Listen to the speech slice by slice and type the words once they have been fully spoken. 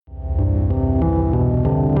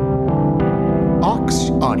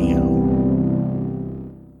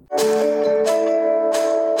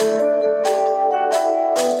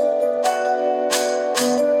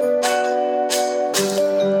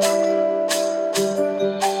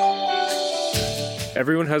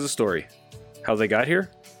Everyone has a story. How they got here,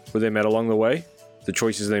 who they met along the way, the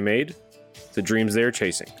choices they made, the dreams they are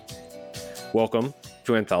chasing. Welcome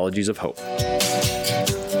to Anthologies of Hope.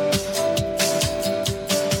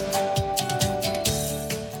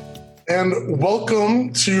 And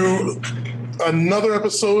welcome to another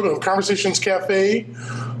episode of Conversations Cafe,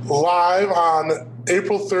 live on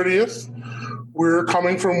April 30th. We're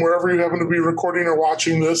coming from wherever you happen to be recording or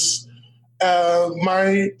watching this.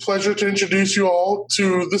 My pleasure to introduce you all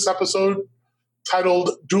to this episode titled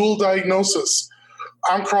Dual Diagnosis.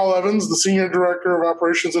 I'm Carl Evans, the Senior Director of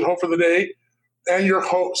Operations at Hope for the Day, and your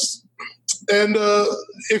host. And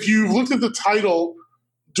if you've looked at the title,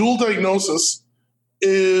 Dual Diagnosis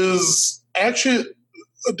is actually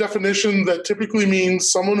a definition that typically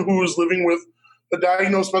means someone who is living with a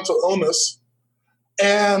diagnosed mental illness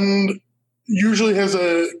and usually has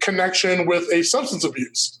a connection with a substance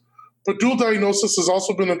abuse. But dual diagnosis has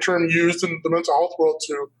also been a term used in the mental health world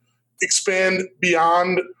to expand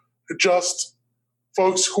beyond just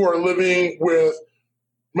folks who are living with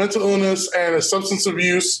mental illness and a substance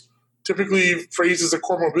abuse, typically phrased as a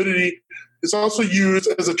comorbidity. It's also used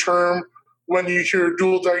as a term when you hear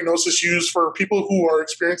dual diagnosis used for people who are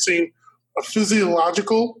experiencing a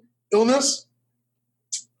physiological illness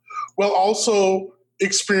while also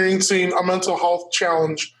experiencing a mental health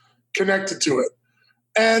challenge connected to it.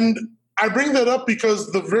 And I bring that up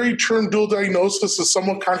because the very term dual diagnosis is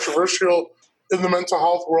somewhat controversial in the mental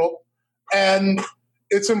health world. And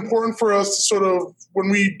it's important for us to sort of, when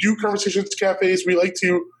we do Conversations Cafes, we like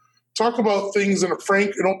to talk about things in a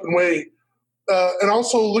frank and open way, and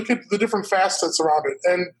also look at the different facets around it.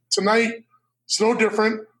 And tonight, it's no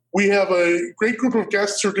different. We have a great group of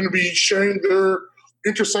guests who are going to be sharing their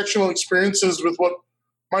intersectional experiences with what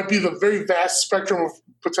might be the very vast spectrum of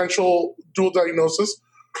potential dual diagnosis.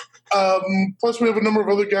 Plus, we have a number of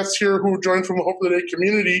other guests here who joined from the Hope for the Day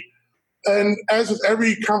community. And as with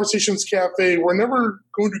every Conversations Cafe, we're never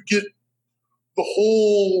going to get the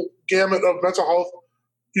whole gamut of mental health,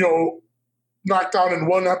 knocked down in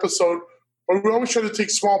one episode. But we always try to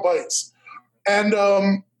take small bites. And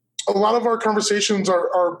a lot of our conversations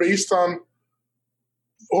are based on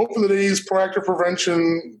Hope for the Day's proactive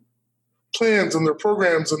prevention plans and their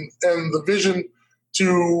programs and the vision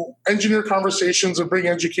to engineer conversations and bring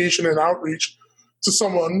education and outreach to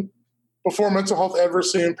someone before mental health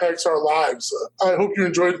adversely impacts our lives. I hope you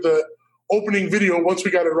enjoyed the opening video once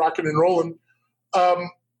we got it rocking and rolling.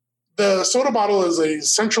 The soda bottle is a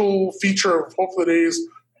central feature of Hope for the Day's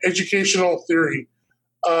educational theory.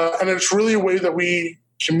 And it's really a way that we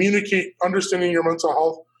communicate understanding your mental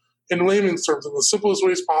health in layman's terms in the simplest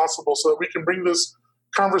ways possible so that we can bring this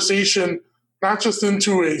conversation not just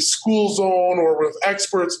into a school zone or with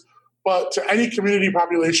experts, but to any community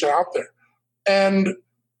population out there. And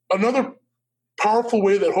another powerful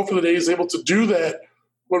way that Hope for the Day is able to do that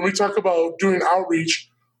when we talk about doing outreach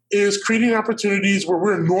is creating opportunities where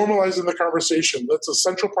we're normalizing the conversation. That's a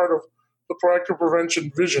central part of the proactive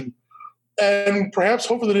prevention vision. And perhaps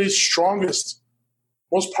Hope for the Day's strongest,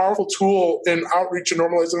 most powerful tool in outreach and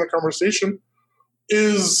normalizing the conversation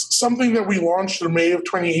is something that we launched in May of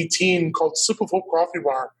 2018 called Sip of Hope Coffee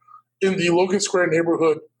Bar in the Logan Square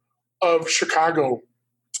neighborhood of Chicago.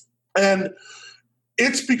 And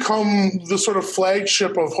it's become the sort of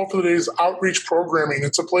flagship of Hope for the Day's outreach programming.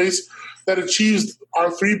 It's a place that achieves our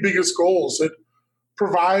three biggest goals. It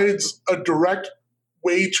provides a direct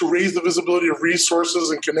way to raise the visibility of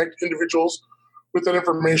resources and connect individuals with that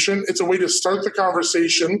information. It's a way to start the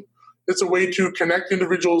conversation. It's a way to connect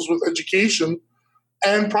individuals with education.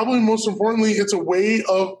 And probably most importantly, it's a way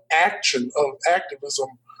of action, of activism.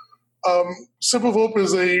 Sip of Hope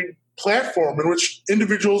is a platform in which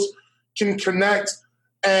individuals can connect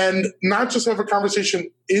and not just have a conversation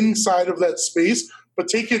inside of that space, but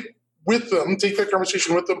take it with them, take that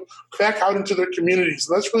conversation with them back out into their communities.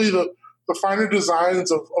 And that's really the finer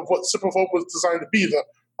designs of what Sip of Hope was designed to be. The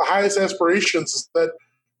highest aspirations is that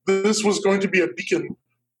this was going to be a beacon,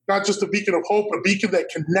 not just a beacon of hope, a beacon that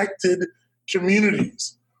connected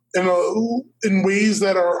communities in ways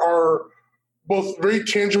that are both very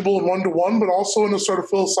tangible and one-to-one, but also in a sort of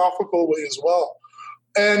philosophical way as well.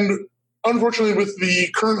 And unfortunately, with the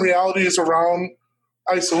current realities around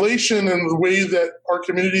isolation and the way that our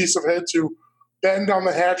communities have had to batten down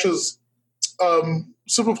the hatches,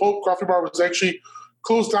 Sip of Hope Coffee Bar was actually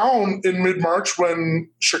closed down in mid-March when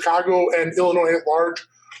Chicago and Illinois at large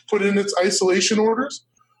put in its isolation orders.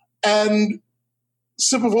 And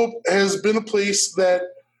Sip of Hope has been a place that,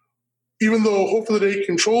 even though Hope for the Day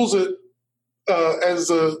controls it as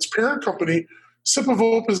its parent company, Sip of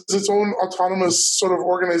Hope is its own autonomous sort of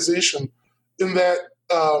organization in that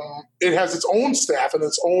it has its own staff and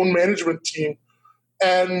its own management team,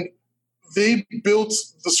 and they built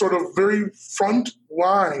the sort of very front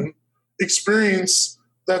line experience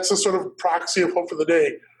that's a sort of proxy of Hope for the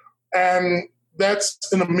Day. And that's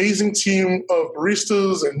an amazing team of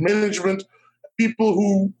baristas and management, people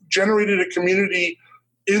who generated a community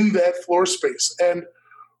in that floor space. And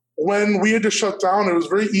when we had to shut down, it was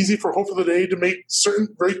very easy for Hope for the Day to make certain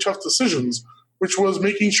very tough decisions, which was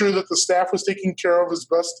making sure that the staff was taken care of as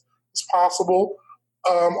best as possible.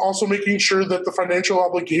 Also making sure that the financial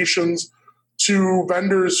obligations to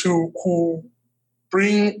vendors who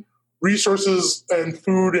bring resources and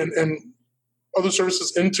food and other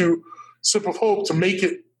services into Sip of Hope to make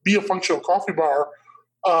it be a functional coffee bar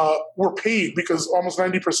were paid, because almost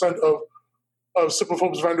 90% of Sip of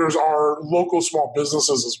Hope's vendors are local small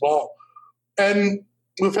businesses as well. And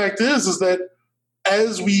the fact is that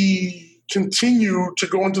as we continue to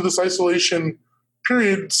go into this isolation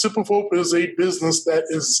period, Sip of Hope is a business that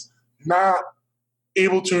is not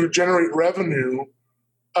able to generate revenue,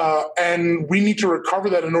 and we need to recover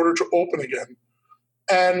that in order to open again.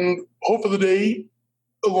 And Hope of the Day,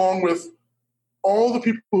 along with all the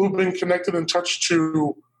people who've been connected and touched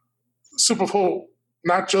to Sip of Hope,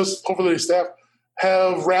 not just Hope of the Day staff,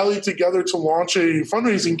 have rallied together to launch a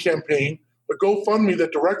fundraising campaign, a GoFundMe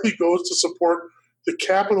that directly goes to support the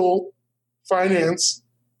capital finance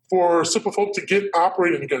for Sip of Hope to get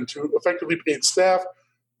operating again, to effectively pay its staff,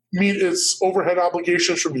 meet its overhead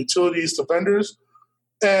obligations from utilities to vendors.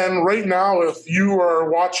 And right now, if you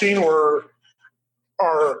are watching or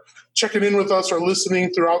are checking in with us or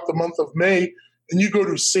listening throughout the month of May, and you go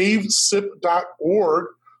to savesip.org,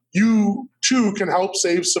 you too can help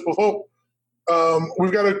save Sip of Hope.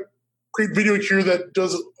 We've got a great video here that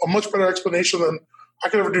does a much better explanation than I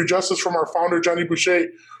could ever do justice from our founder, Johnny Boucher.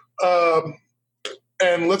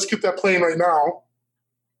 And let's get that playing right now.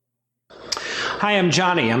 Hi, I'm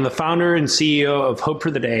Johnny. I'm the founder and CEO of Hope for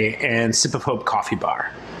the Day and Sip of Hope Coffee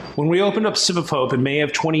Bar. When we opened up Sip of Hope in May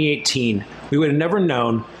of 2018, we would have never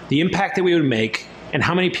known the impact that we would make and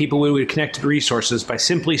how many people we would connect to resources by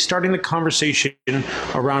simply starting the conversation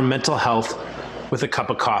around mental health with a cup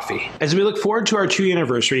of coffee. As we look forward to our 2-year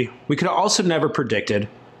anniversary, we could also never predicted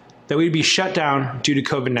that we'd be shut down due to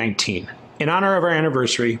COVID-19. In honor of our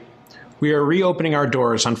anniversary, we are reopening our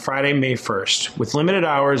doors on Friday, May 1st, with limited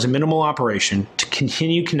hours and minimal operation to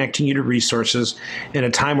continue connecting you to resources in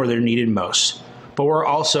a time where they're needed most. But we're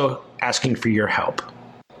also asking for your help.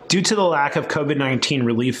 Due to the lack of COVID-19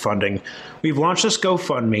 relief funding, we've launched this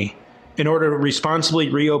GoFundMe in order to responsibly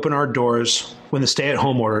reopen our doors when the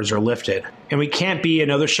stay-at-home orders are lifted. And we can't be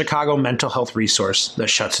another Chicago mental health resource that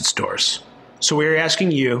shuts its doors. So we are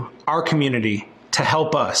asking you, our community, to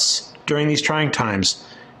help us during these trying times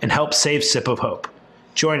and help save Sip of Hope.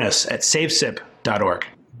 Join us at savesip.org.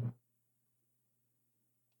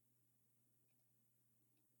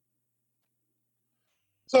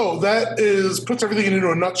 So that puts everything into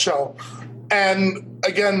a nutshell. And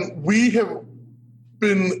again, we have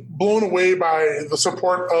been blown away by the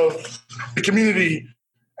support of the community.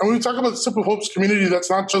 And when we talk about the Sip of Hope's community, that's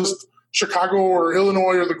not just Chicago or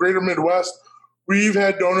Illinois or the greater Midwest. We've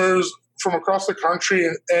had donors from across the country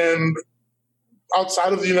and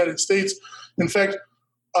outside of the United States. In fact,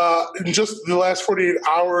 in just the last 48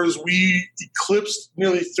 hours, we eclipsed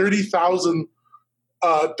nearly $30,000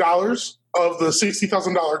 of the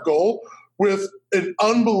 $60,000 goal with an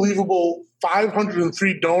unbelievable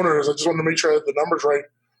 503 donors. I just wanted to make sure I had the numbers right.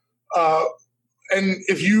 And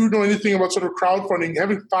if you know anything about sort of crowdfunding,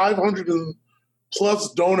 having 500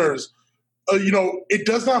 plus donors, it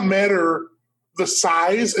does not matter the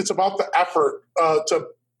size. It's about the effort to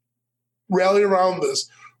rally around this.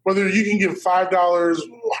 Whether you can give $5,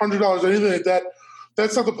 $100, anything like that,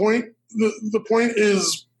 that's not the point. The point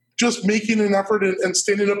is just making an effort and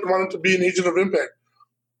standing up and wanting to be an agent of impact.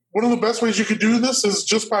 One of the best ways you could do this is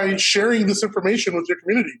just by sharing this information with your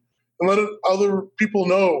community and let other people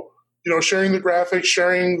know, sharing the graphics,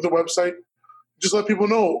 sharing the website. Just let people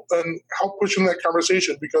know and help pushing that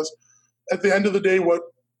conversation, because at the end of the day, what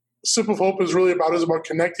Sip of Hope is really about is about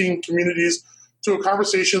connecting communities to a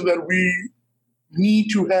conversation that we need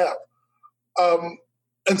to have.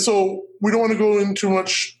 And so we don't want to go into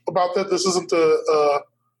much about that. This isn't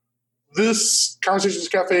this Conversations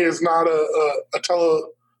Cafe is not a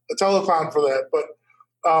telethon for that. But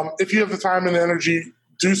if you have the time and the energy,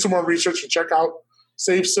 do some more research and check out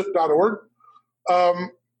savesip.org.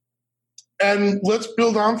 And let's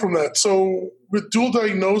build on from that. So with dual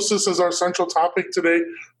diagnosis as our central topic today,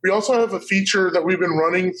 we also have a feature that we've been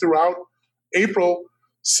running throughout April,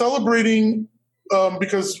 celebrating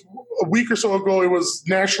because a week or so ago it was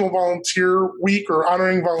National Volunteer Week, or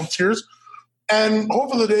honoring volunteers. And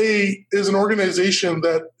Hope for the Day is an organization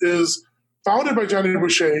that is founded by Johnny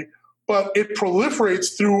Boucher, but it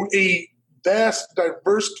proliferates through a vast,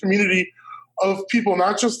 diverse community of people,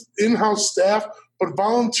 not just in-house staff, but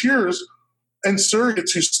volunteers and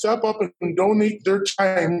surrogates who step up and donate their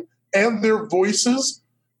time and their voices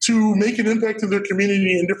to make an impact in their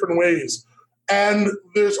community in different ways. And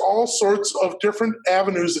there's all sorts of different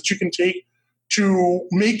avenues that you can take to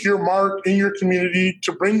make your mark in your community,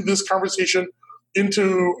 to bring this conversation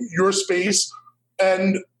into your space.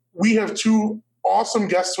 And we have two awesome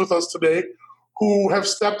guests with us today who have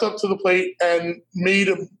stepped up to the plate and made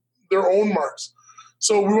their own marks.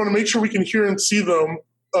 So we want to make sure we can hear and see them.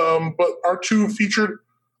 But our two featured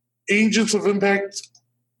agents of impact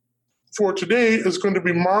for today is going to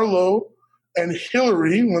be Marlo and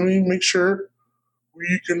Hillary. Let me make sure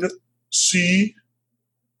we can see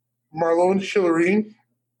Marlo and Hillary.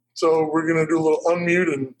 So we're going to do a little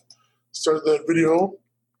unmute and start that video.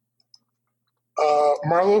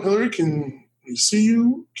 Marlo, Hillary, can we see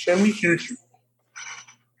you? Can we hear you?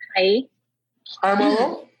 Hi. Hi,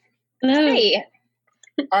 Marlo. Hello. Hey.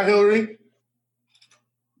 Hi, Hillary.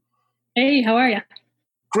 Hey, how are you?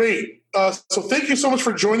 Great. So thank you so much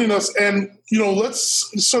for joining us. And,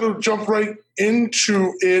 let's sort of jump right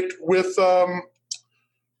into it with,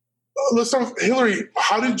 let's start with Hillary.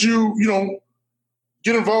 How did you,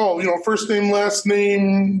 get involved? First name, last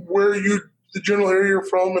name, where you, the general area you're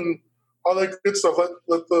from, and all that good stuff.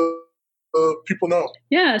 Let the people know.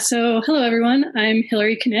 Yeah, so hello, everyone. I'm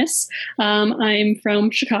Hillary Kniss. I'm from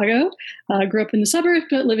Chicago. Grew up in the suburbs,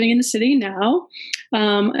 but living in the city now.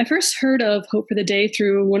 I first heard of Hope for the Day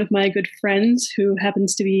through one of my good friends who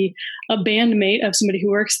happens to be a bandmate of somebody who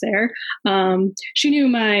works there. She knew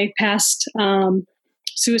my past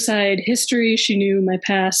suicide history. She knew my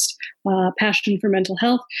past passion for mental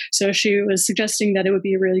health. So she was suggesting that it would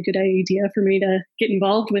be a really good idea for me to get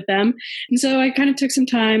involved with them. And so I kind of took some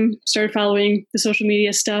time, started following the social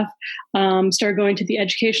media stuff, started going to the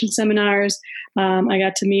education seminars. I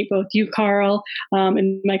got to meet both you, Carl,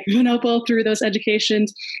 and Mike Vanopo through those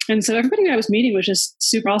educations. And so everybody I was meeting was just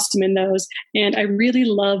super awesome in those. And I really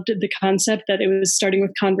loved the concept that it was starting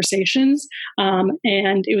with conversations.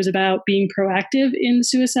 And it was about being proactive in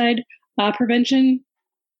suicide prevention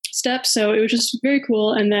steps. So it was just very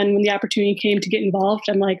cool. And then when the opportunity came to get involved,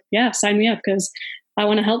 I'm like, yeah, sign me up because I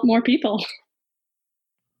want to help more people.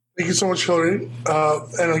 Thank you so much, Hillary.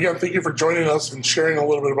 And again, thank you for joining us and sharing a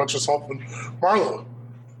little bit about yourself. And Marlo.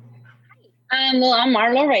 Well, I'm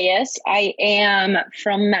Marlo Reyes. I am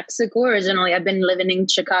from Mexico originally. I've been living in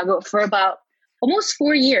Chicago for about almost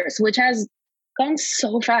 4 years, which has gone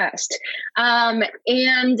so fast.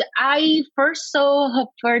 And I first saw Hope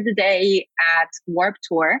for the Day at Warped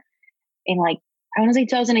Tour in I want to say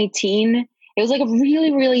 2018. It was a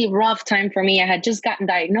really, really rough time for me. I had just gotten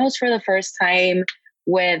diagnosed for the first time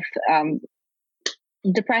with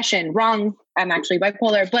depression. Wrong. I'm actually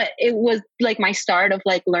bipolar, but it was my start of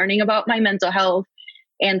learning about my mental health,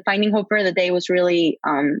 and finding Hope for the Day was really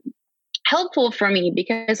helpful for me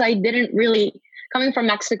because I didn't really, coming from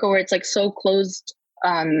Mexico where it's so closed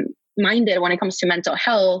minded when it comes to mental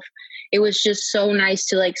health, it was just so nice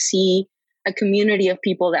to see a community of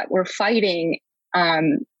people that were fighting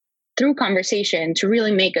through conversation to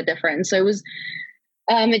really make a difference. So it was,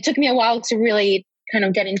 it took me a while to really kind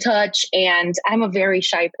of get in touch, and I'm a very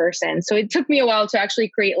shy person. So it took me a while to actually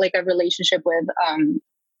create a relationship with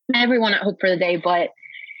everyone at Hope for the Day, but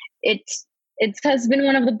it has been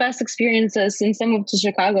one of the best experiences since I moved to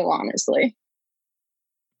Chicago, honestly.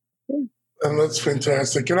 And that's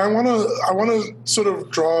fantastic. And I want to sort of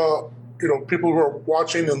draw, people who are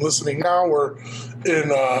watching and listening now or in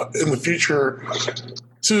the future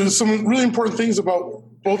to some really important things about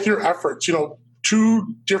both your efforts.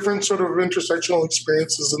 Two different sort of intersectional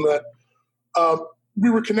experiences in that we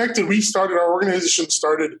were connected. Our organization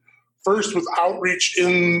started first with outreach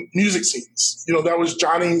in music scenes. That was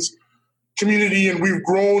Johnny's community, and we've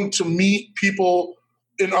grown to meet people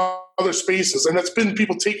in other spaces. And that's been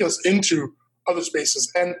people taking us into other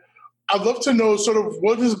spaces. And I'd love to know sort of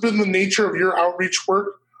what has been the nature of your outreach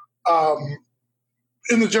work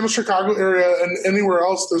in the general Chicago area and anywhere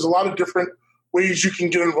else. There's a lot of different ways you can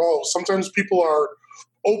get involved. Sometimes people are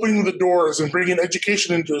opening the doors and bringing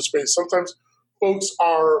education into the space. Sometimes folks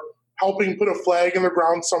are helping put a flag in the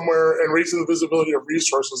ground somewhere and raising the visibility of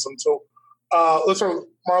resources. And so let's start with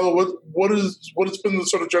Marlo. What has been the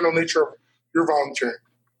sort of general nature of your volunteering?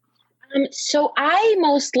 So I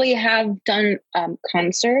mostly have done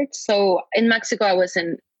concerts. So in Mexico, I was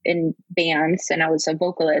in in bands and I was a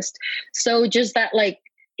vocalist. So just that, like,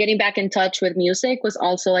 getting back in touch with music was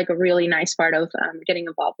also like a really nice part of getting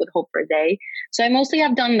involved with Hope for the Day. So I mostly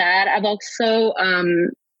have done that. I've also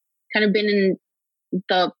kind of been in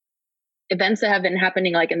the events that have been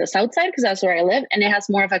happening like in the South Side, because that's where I live, and it has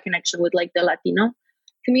more of a connection with like the Latino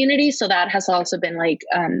community. So that has also been like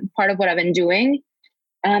part of what I've been doing.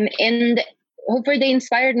 And Hope for the Day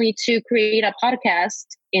inspired me to create a podcast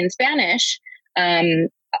in Spanish,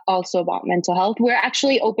 also about mental health. We're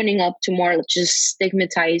actually opening up to more just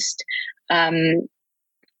stigmatized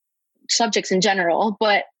subjects in general,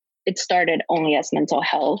 but it started only as mental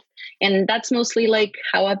health. And that's mostly like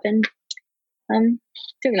how I've been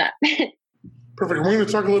doing that. Perfect. We're going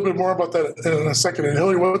to talk a little bit more about that in a second. And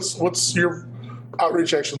Hillary, what's your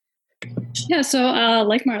outreach action? Yeah, so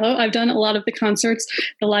like Marlo, I've done a lot of the concerts.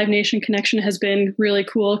 The Live Nation connection has been really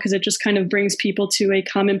cool because it just kind of brings people to a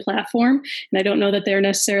common platform. And I don't know that they're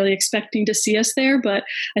necessarily expecting to see us there, but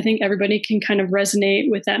I think everybody can kind of resonate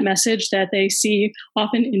with that message that they see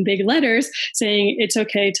often in big letters saying it's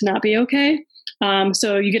okay to not be okay.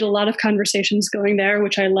 So you get a lot of conversations going there,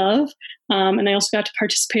 which I love. And I also got to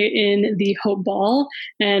participate in the Hope Ball,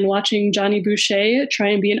 and watching Johnny Boucher try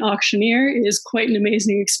and be an auctioneer is quite an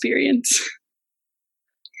amazing experience.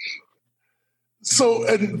 So,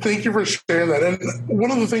 and thank you for sharing that. And one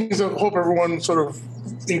of the things that I hope everyone sort of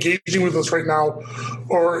engaging with us right now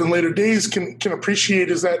or in later days can appreciate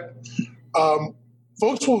is that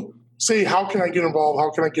folks will say, how can I get involved? How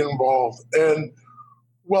can I get involved? And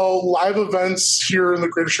well, live events here in the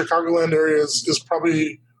greater Chicagoland area is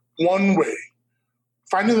probably one way.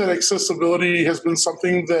 Finding that accessibility has been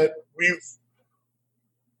something that we've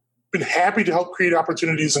been happy to help create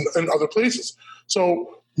opportunities in other places.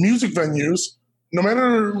 So music venues, no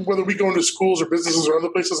matter whether we go into schools or businesses or other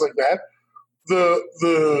places like that,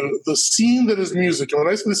 the scene that is music, and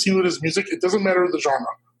when I say the scene that is music, it doesn't matter the genre,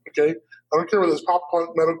 okay? I don't care whether it's pop,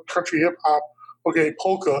 punk, metal, country, hip-hop, okay,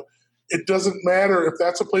 polka. It doesn't matter if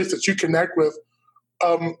that's a place that you connect with.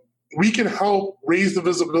 We can help raise the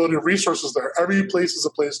visibility of resources there. Every place is a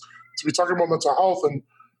place to be talking about mental health, and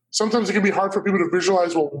sometimes it can be hard for people to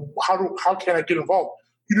visualize, well, how can I get involved?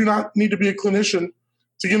 You do not need to be a clinician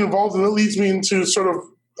to get involved, and that leads me into sort of,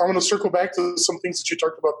 I want to circle back to some things that you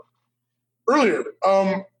talked about earlier.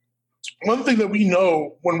 One thing that we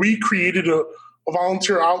know when we created a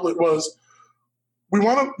volunteer outlet was we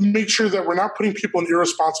want to make sure that we're not putting people in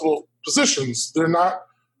irresponsible positions. They're not,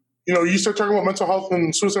 you start talking about mental health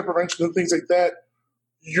and suicide prevention and things like that,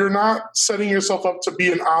 you're not setting yourself up to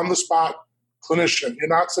be an on-the-spot clinician. You're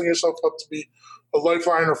not setting yourself up to be a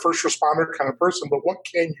lifeline or first responder kind of person, but what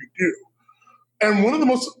can you do? And one of the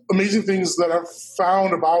most amazing things that I've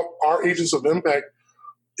found about our Agents of Impact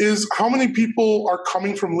is how many people are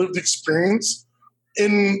coming from lived experience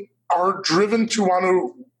and are driven to want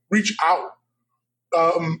to reach out.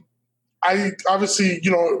 I obviously,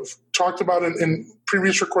 talked about it in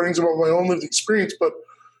previous recordings about my own lived experience, but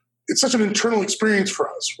it's such an internal experience for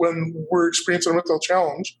us when we're experiencing a mental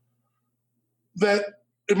challenge that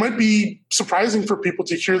it might be surprising for people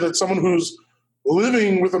to hear that someone who's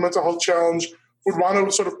living with a mental health challenge would want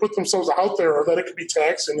to sort of put themselves out there, or that it could be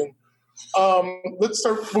taxing. And let's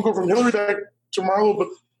start, we'll go from Hillary back to Marlo, but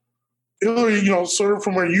Hillary, sort of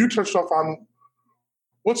from where you touched off on,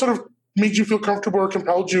 what sort of made you feel comfortable or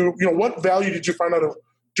compelled you, what value did you find out of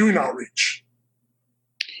doing outreach?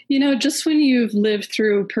 Just when you've lived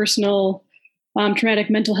through personal traumatic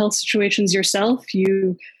mental health situations yourself,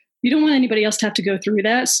 you don't want anybody else to have to go through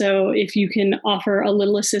that. So if you can offer a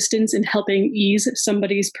little assistance in helping ease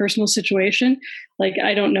somebody's personal situation, like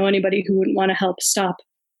I don't know anybody who wouldn't want to help stop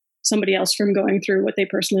somebody else from going through what they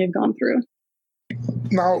personally have gone through.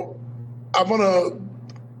 Now, I want to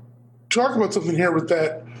talk about something here with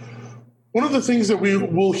that. One of the things that we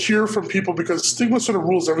will hear from people, because stigma sort of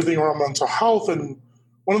rules everything around mental health, and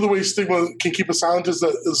one of the ways stigma can keep us silent is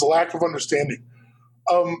a lack of understanding.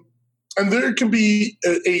 And there can be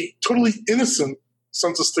a totally innocent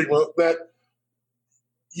sense of stigma that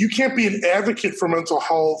you can't be an advocate for mental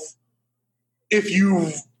health if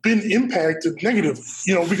you've been impacted negatively,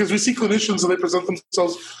 because we see clinicians and they present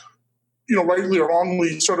themselves, rightly or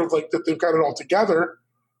wrongly, sort of like that they've got it all together.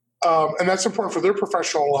 And that's important for their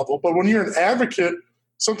professional level. But when you're an advocate,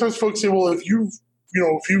 sometimes folks say, well, if you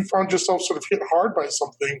found yourself sort of hit hard by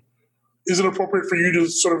something, is it appropriate for you to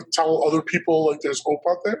sort of tell other people like there's hope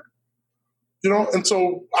out there? And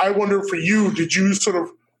so I wonder for you, did you sort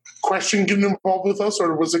of question getting involved with us,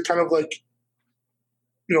 or was it kind of like,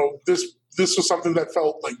 this was something that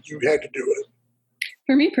felt like you had to do it?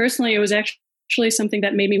 For me personally, it was actually something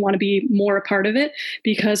that made me want to be more a part of it,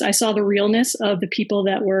 because I saw the realness of the people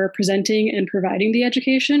that were presenting and providing the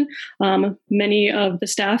education. Many of the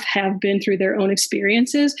staff have been through their own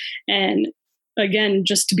experiences, and again,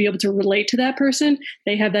 just to be able to relate to that person,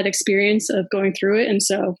 they have that experience of going through it. And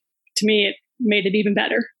so to me, it made it even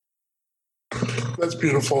better. That's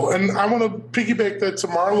beautiful. And I want to piggyback that to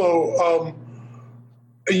Marlo.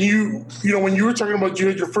 You know, when you were talking about you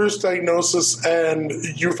had your first diagnosis and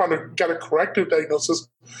you got a corrective diagnosis,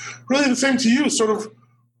 really the same to you, sort of,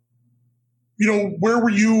 you know, where were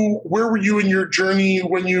you in your journey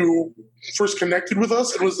when you first connected with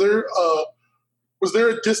us? And was there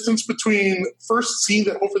a distance between first seeing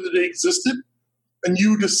that Hope for the Day existed and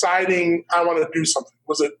you deciding I want to do something?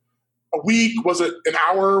 Was it a week? Was it an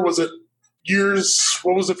hour? Was it years?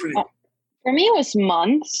 What was it for you? For me, it was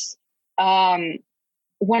months.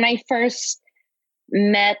 When I first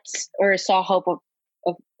met or saw Hope of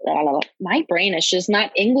my brain is just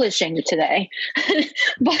not Englishing today.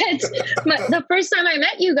 But the first time I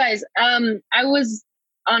met you guys, I was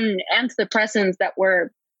on antidepressants that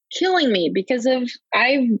were killing me because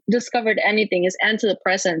I've discovered anything is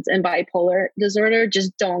antidepressants and bipolar disorder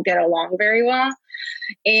just don't get along very well.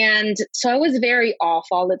 And so I was very off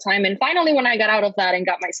all the time. And finally, when I got out of that and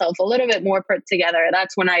got myself a little bit more put together,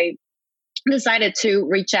 that's when I decided to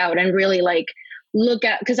reach out and really like look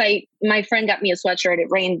at, because my friend got me a sweatshirt. It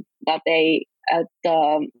rained that day at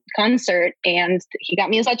the concert and he got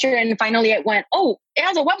me a sweatshirt, and finally I went, oh, it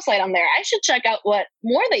has a website on there. I should check out what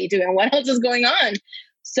more they do and what else is going on.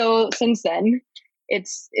 So since then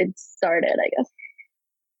it's started, I guess.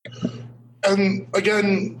 And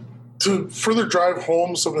again, to further drive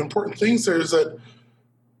home some important things there is that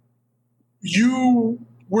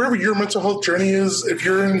wherever your mental health journey is, if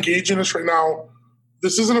you're engaged in this right now,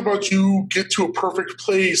 this isn't about you get to a perfect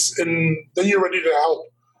place and then you're ready to help.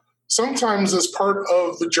 Sometimes as part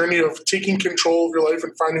of the journey of taking control of your life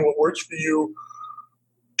and finding what works for you,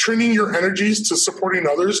 training your energies to supporting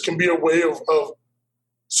others can be a way of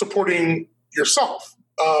supporting yourself,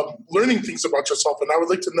 learning things about yourself. And I would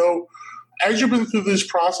like to know, as you've been through these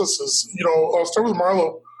processes, you know, I'll start with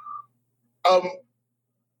Marlo.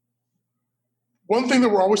 One thing that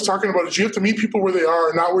we're always talking about is you have to meet people where they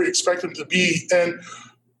are, not where you expect them to be. And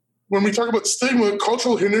when we talk about stigma,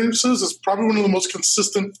 cultural hindrances is probably one of the most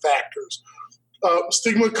consistent factors.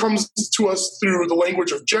 Stigma comes to us through the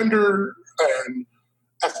language of gender and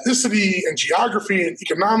ethnicity and geography and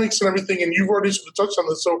economics and everything. And you've already sort of touched on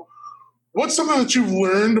this. So what's something that you've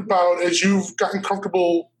learned about as you've gotten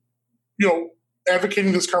comfortable, you know,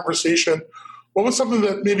 advocating this conversation? What was something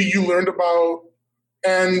that maybe you learned about,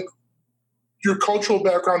 and your cultural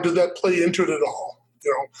background, did that play into it at all?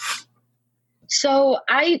 You know? So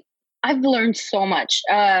I've learned so much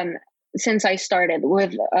since I started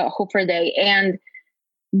with Hope for the Day. And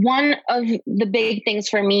one of the big things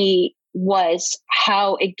for me was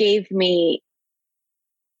how it made me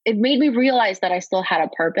realize that I still had a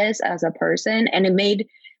purpose as a person. And it made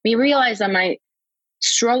me realize that my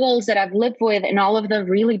struggles that I've lived with and all of the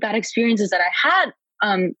really bad experiences that I had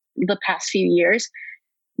the past few years,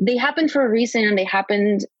 they happened for a reason, and they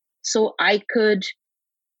happened so I could,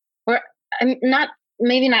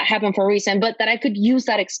 maybe not happen for a reason, but that I could use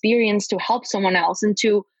that experience to help someone else and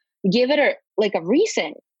to give it a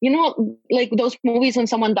reason. You know, like those movies when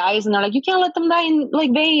someone dies and they're like, you can't let them die in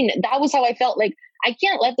like vain. That was how I felt. Like, I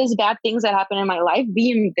can't let these bad things that happen in my life be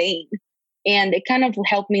in vain. And it kind of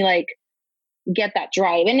helped me like get that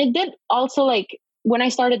drive. And it did also, like, when I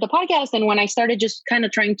started the podcast and when I started just kind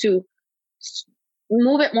of trying to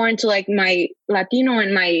move it more into like my Latino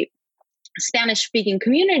and my Spanish speaking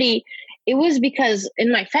community, it was because in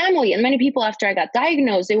my family and many people after I got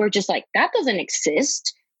diagnosed, they were just like, that doesn't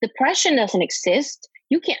exist. Depression doesn't exist.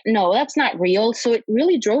 You can't, no, that's not real. So it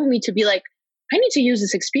really drove me to be like, I need to use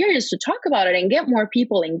this experience to talk about it and get more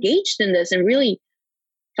people engaged in this and really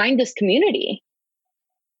find this community.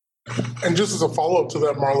 And just as a follow-up to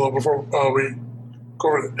that, Marlo, before we go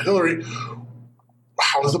over to Hillary,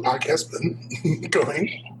 how has the podcast been going?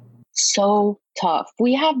 So tough.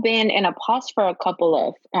 We have been in a pause for a couple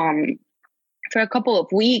of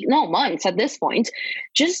months at this point.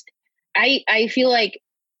 Just, I feel like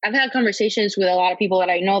I've had conversations with a lot of people that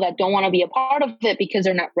I know that don't want to be a part of it because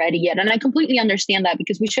they're not ready yet. And I completely understand that,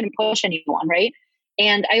 because we shouldn't push anyone, right?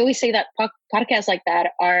 And I always say that podcasts like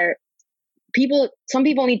that are some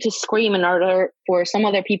people need to scream in order for some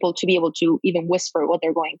other people to be able to even whisper what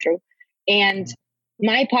they're going through. And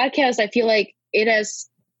my podcast, I feel like it has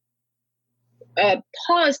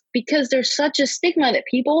paused because there's such a stigma that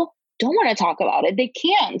people don't want to talk about it. They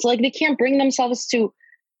can't. Like, they can't bring themselves to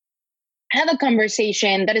have a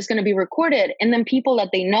conversation that is going to be recorded, and then people that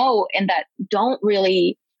they know and that don't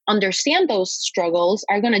really understand those struggles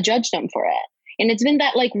are going to judge them for it. And it's been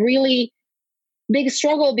that like really big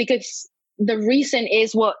struggle, because the reason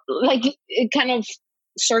is what, like, it kind of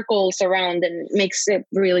circles around and makes it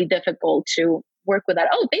really difficult to work with that.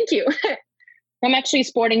 Oh, thank you. I'm actually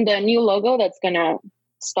sporting the new logo that's going to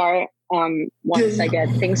start once I get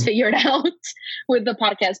things figured out with the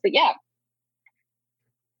podcast. But yeah.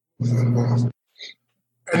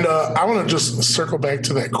 And I want to just circle back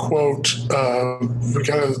to that quote. We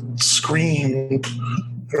got to scream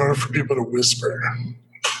in order for people to whisper.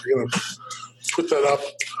 We're going to put that up.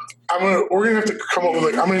 We're going to have to come up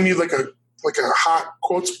with I'm going to need like a hot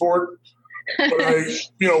quotes board. But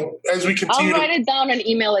as we continue, I'll write it down and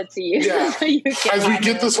email it to you. Yeah. So you as we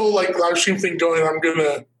get this whole like live stream thing going,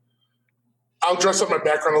 I'll dress up my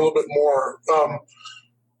background a little bit more.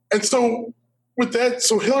 And so with that,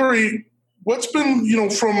 so Hillary, what's been,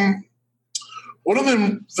 from one of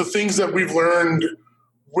the things that we've learned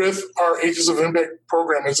with our Ages of Impact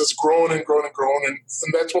program is it's grown and grown and grown. And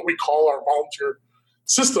that's what we call our volunteer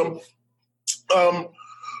system.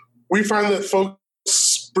 We find that folks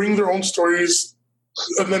bring their own stories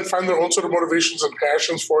and then find their own sort of motivations and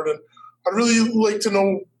passions for it. And I'd really like to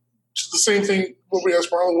know the same thing what we asked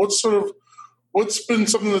Marlo. What's been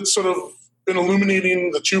something that's sort of been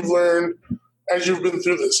illuminating that you've learned as you've been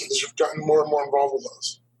through this, as you've gotten more and more involved with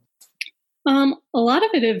us? A lot of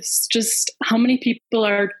it is just how many people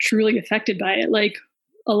are truly affected by it. Like,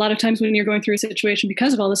 a lot of times when you're going through a situation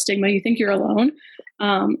because of all the stigma, you think you're alone.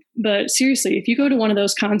 But seriously, if you go to one of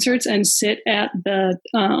those concerts and sit at the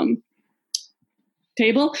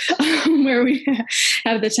table where we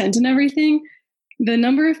have the tent and everything, the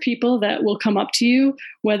number of people that will come up to you,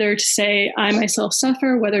 whether to say, I myself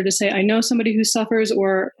suffer, whether to say, I know somebody who suffers,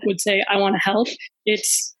 or would say, I want to help,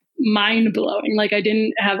 it's mind blowing. Like, I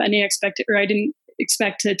didn't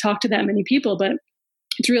expect to talk to that many people, but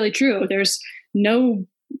it's really true. There's no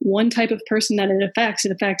one type of person that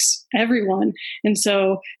it affects everyone. And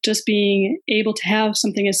so just being able to have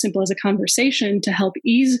something as simple as a conversation to help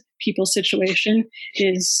ease people's situation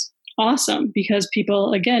is awesome, because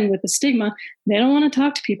people, again, with the stigma, they don't want to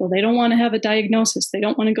talk to people. They don't want to have a diagnosis. They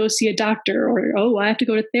don't want to go see a doctor, or, oh, I have to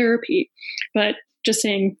go to therapy. But just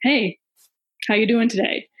saying, hey, how you doing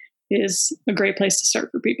today is a great place to start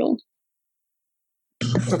for people.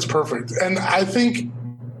 That's perfect. And I think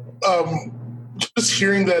just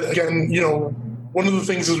hearing that again, one of the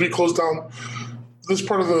things as we close down this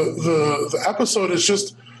part of the episode is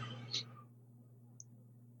just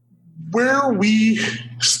where we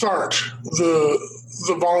start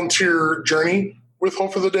the volunteer journey with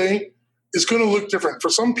Hope for the Day is going to look different. For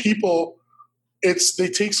some people, they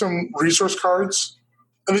take some resource cards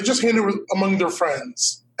and they just hand it among their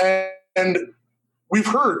friends. And we've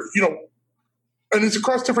heard, and it's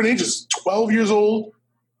across different ages, 12 years old,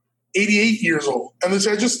 88 years old. And they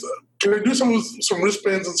say, can I do some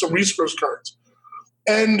wristbands and some resource cards?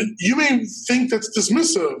 And you may think that's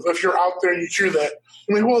dismissive if you're out there and you hear that.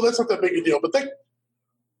 I mean, well, that's not that big a deal. But that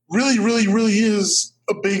really, really, really is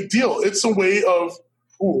a big deal. It's a way of,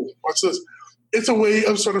 watch this. It's a way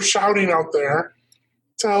of sort of shouting out there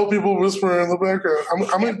to help people whisper in the background.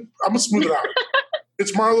 I'm gonna smooth it out.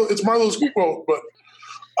 It's Marlo's quote, but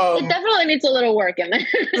it definitely needs a little work in there.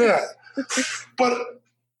 Yeah, but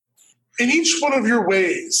in each one of your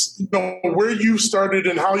ways, where you started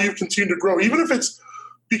and how you continue to grow, even if it's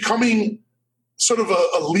becoming sort of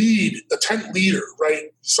a tent leader,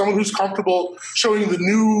 right? Someone who's comfortable showing the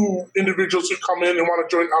new individuals who come in and want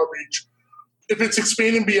to join outreach. If it's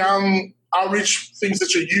expanding beyond outreach things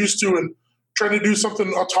that you're used to and trying to do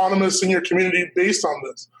something autonomous in your community based on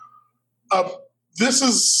this. This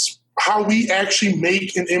is how we actually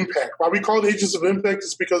make an impact. Why we call it Ages of Impact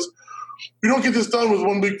is because we don't get this done with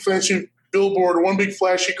one big flashy billboard or one big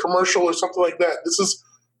flashy commercial or something like that. This is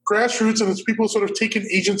grassroots, and it's people sort of taking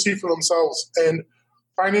agency for themselves and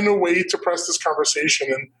finding a way to press this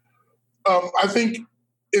conversation. And I think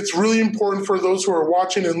it's really important for those who are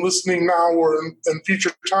watching and listening now or in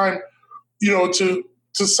future time,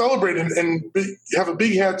 to celebrate and have a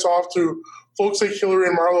big hats off to folks like Hillary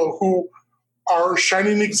and Marlo who are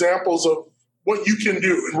shining examples of what you can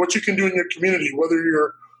do and what you can do in your community, whether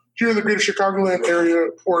you're here in the greater Chicagoland area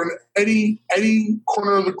or in any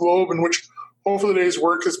corner of the globe in which Hope for the Day's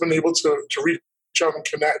work has been able to reach out and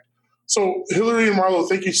connect. So Hillary and Marlo,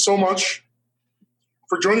 thank you so much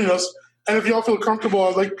for joining us. And if y'all feel comfortable,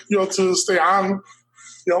 I'd like to stay on,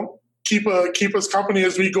 keep us company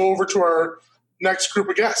as we go over to our next group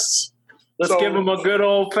of guests. Let's give him a good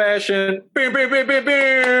old fashioned beer, beer, beer, beer,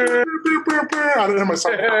 beer. I didn't have my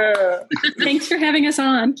sound. Thanks for having us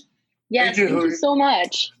on. Yes, thank you so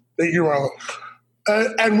much. Thank you, Marla.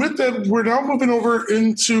 And with that, we're now moving over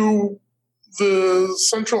into the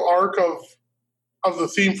central arc of the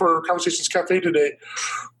theme for Conversations Cafe today.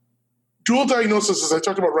 Dual diagnosis, as I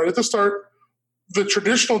talked about right at the start, the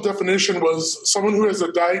traditional definition was someone who has a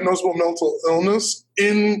diagnosable mental illness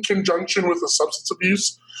in conjunction with a substance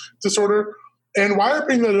abuse disorder. And why I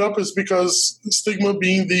bring that up is because stigma,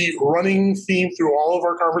 being the running theme through all of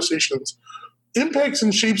our conversations, impacts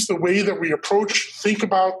and shapes the way that we approach, think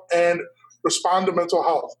about, and respond to mental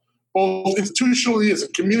health, both institutionally, as a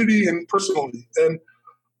community, and personally. And,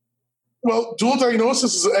 well, dual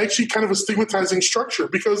diagnosis is actually kind of a stigmatizing structure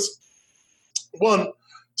because, one,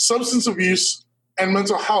 substance abuse and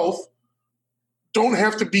mental health don't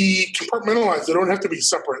have to be compartmentalized. They don't have to be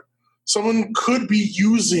separate. Someone could be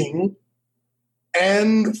using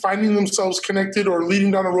and finding themselves connected or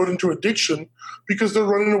leading down a road into addiction because they're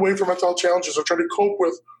running away from mental health challenges or trying to cope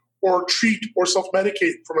with or treat or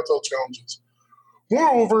self-medicate for mental health challenges.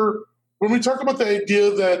 Moreover, when we talk about the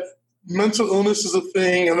idea that mental illness is a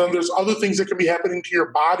thing and then there's other things that can be happening to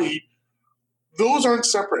your body, those aren't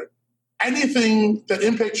separate. Anything that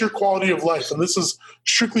impacts your quality of life, and this is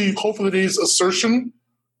strictly Hope for the Day's assertion.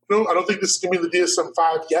 No, I don't think this is going to be the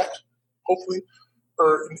DSM-5 yet, hopefully,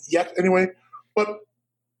 or yet anyway. But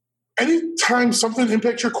anytime something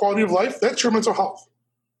impacts your quality of life, that's your mental health.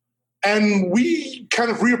 And we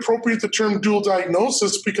kind of reappropriate the term dual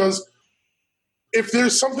diagnosis because if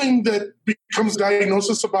there's something that becomes a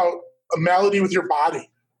diagnosis about a malady with your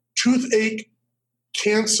body, toothache,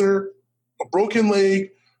 cancer, a broken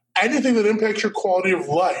leg, anything that impacts your quality of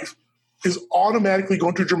life is automatically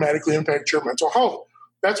going to dramatically impact your mental health.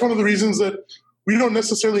 That's one of the reasons that we don't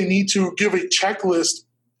necessarily need to give a checklist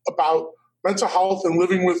about mental health and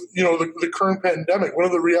living with, the current pandemic. One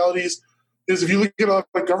of the realities is if you look at a lot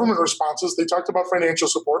of government responses, they talked about financial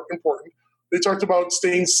support, important. They talked about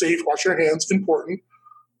staying safe, wash your hands, important.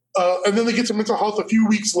 And then they get to mental health a few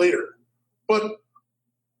weeks later. But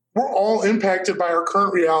we're all impacted by our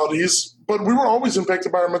current realities, but we were always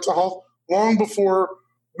impacted by our mental health long before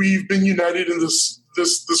we've been united in this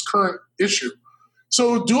current issue.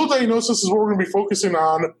 So dual diagnosis is what we're going to be focusing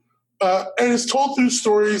on, and it's told through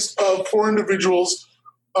stories of 4 individuals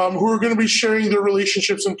who are going to be sharing their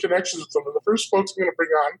relationships and connections with them. And the first folks I'm going to bring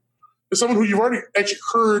on is someone who you've already actually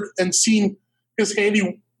heard and seen his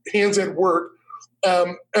handy hands at work,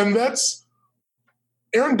 and that's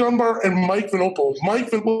Aaron Dunbar and Mike Vinopal. Mike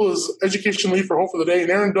Vinopal is education lead for Hope for the Day,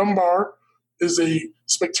 and Aaron Dunbar is a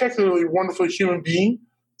spectacularly wonderful human being,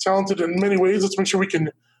 talented in many ways. Let's make sure we can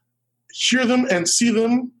hear them and see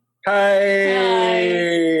them.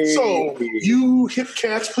 Hi. So, you hip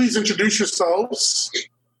cats, please introduce yourselves.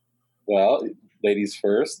 Well, ladies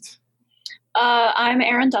first. I'm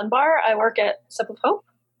Aaron Dunbar. I work at Sip of Hope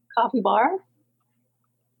Coffee Bar.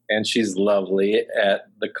 And she's lovely at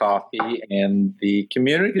the coffee and the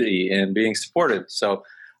community and being supportive. So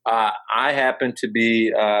I happen to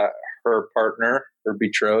be her partner, her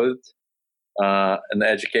betrothed, and the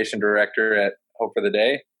education director at Hope for the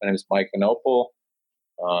Day. My name is Mike Vinopal.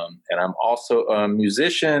 And I'm also a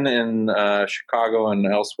musician in Chicago and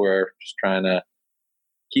elsewhere, just trying to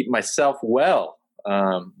keep myself well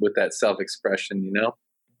with that self-expression,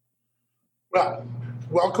 Well,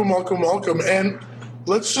 welcome. And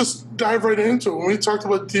let's just dive right into it. When we talked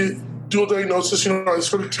about the dual diagnosis, I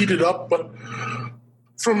sort of teed it up, but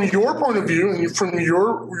from your point of view and from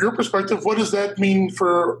your perspective, what does that mean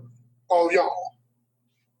for all y'all?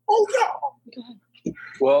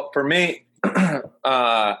 Well, for me,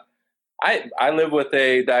 I live with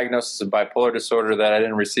a diagnosis of bipolar disorder that I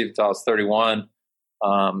didn't receive until I was 31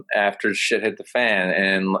 after shit hit the fan.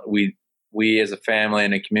 And we as a family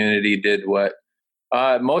and a community did what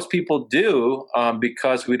most people do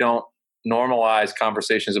because we don't normalize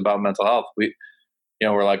conversations about mental health.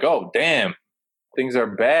 We're like, oh, damn, things are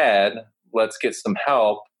bad. Let's get some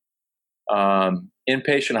help.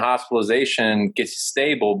 Inpatient hospitalization gets you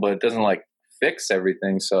stable, but it doesn't fix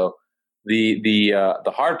everything. So the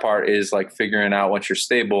hard part is figuring out once you're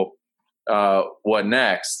stable, what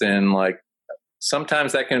next. And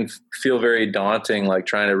sometimes that can feel very daunting,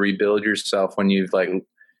 trying to rebuild yourself when you've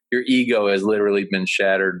your ego has literally been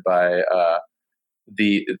shattered by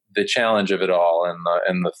the challenge of it all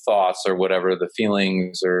and the thoughts or whatever, the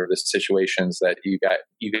feelings or the situations that you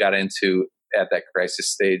got into at that crisis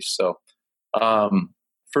stage. So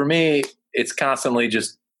for me, it's constantly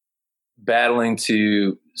just battling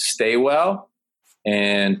to stay well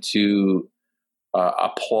and to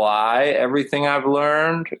apply everything I've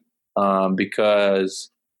learned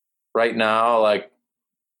because right now, like,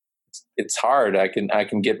 it's hard. I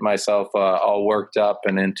can get myself all worked up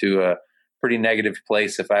and into a pretty negative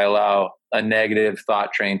place if I allow a negative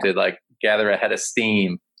thought train to like gather a head of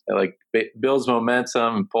steam. It like builds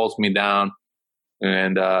momentum and pulls me down.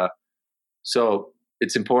 And so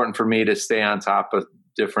it's important for me to stay on top of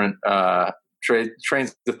different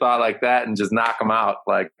trains of thought like that and just knock them out,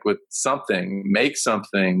 like with something, make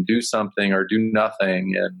something, do something, or do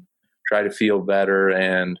nothing, and try to feel better.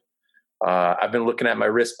 And I've been looking at my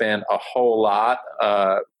wristband a whole lot,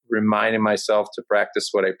 reminding myself to practice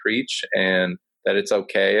what I preach, and that it's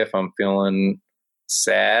okay if I'm feeling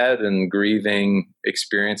sad and grieving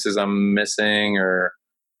experiences I'm missing, or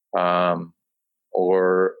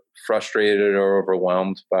frustrated or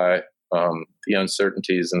overwhelmed by the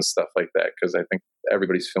uncertainties and stuff like that, because I think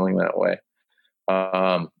everybody's feeling that way.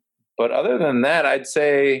 But other than that, I'd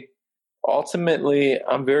say ultimately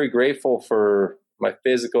I'm very grateful for my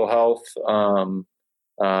physical health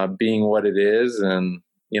being what it is. And,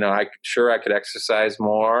 I could exercise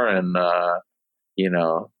more and,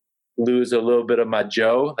 lose a little bit of my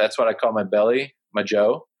Joe. That's what I call my belly, my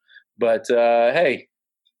Joe. But, hey,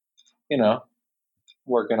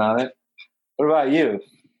 working on it. What about you?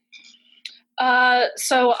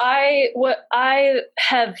 So I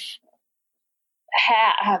have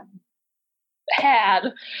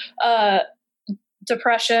had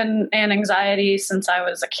depression and anxiety since I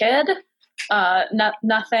was a kid.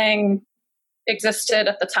 Nothing existed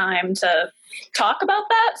at the time to talk about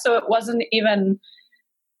that, so it wasn't even,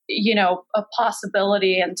 a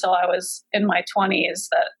possibility until I was in my 20s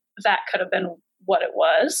that could have been what it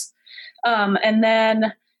was. And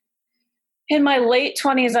then in my late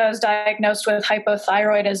 20s, I was diagnosed with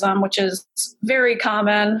hypothyroidism, which is very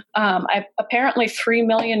common. Apparently 3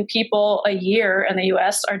 million people a year in the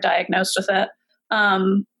U.S. are diagnosed with it.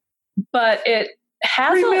 But it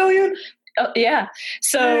has 3 million? Yeah.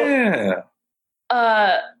 So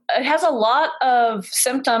it has a lot of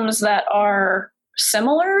symptoms that are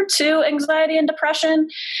similar to anxiety and depression.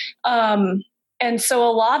 And so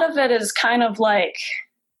a lot of it is kind of like,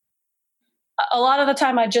 a lot of the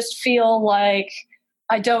time I just feel like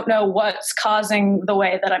I don't know what's causing the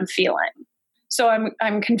way that I'm feeling. So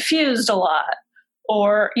I'm confused a lot,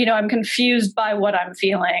 or, I'm confused by what I'm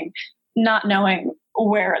feeling, not knowing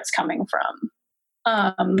where it's coming from.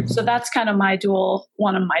 So that's kind of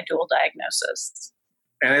one of my dual diagnoses.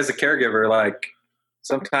 And as a caregiver, like,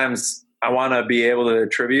 sometimes I want to be able to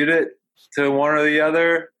attribute it to one or the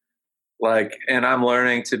other. Like, and I'm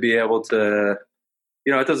learning to be able to,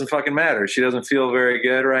 it doesn't fucking matter. She doesn't feel very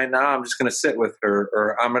good right now. I'm just going to sit with her,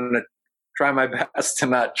 or I'm going to try my best to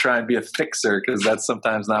not try and be a fixer, because that's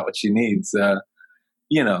sometimes not what she needs.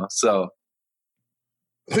 So.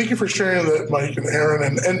 Thank you for sharing that, Mike and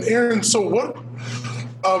Aaron. And Aaron, so what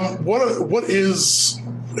is,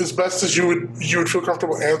 as best as you would feel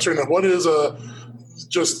comfortable answering it, what is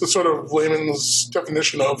just the sort of layman's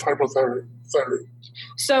definition of hypothyroid?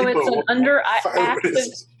 So it's an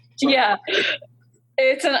underactive, yeah,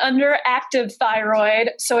 it's an underactive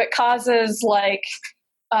thyroid. So it causes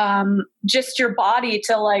just your body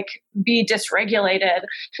to be dysregulated.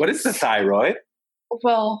 What is the thyroid?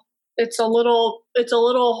 Well, it's a little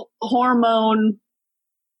hormone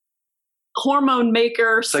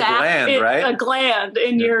maker. It's a gland, right? A gland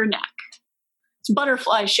in your neck. It's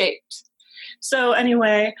butterfly shaped. So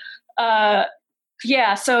anyway, so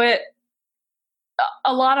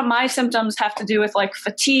a lot of my symptoms have to do with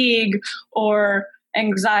fatigue or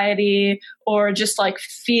anxiety, or just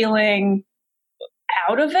feeling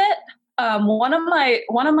out of it. One of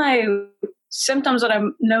my symptoms that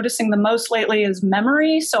I'm noticing the most lately is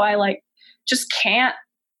memory. So I just can't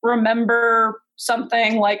remember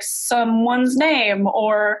something like someone's name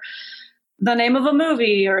or the name of a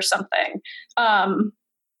movie or something.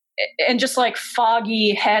 And just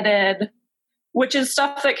foggy headed, which is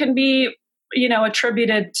stuff that can be,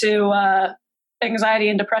 attributed to anxiety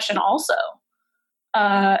and depression also.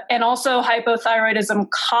 And also hypothyroidism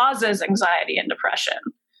causes anxiety and depression.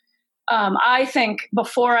 I think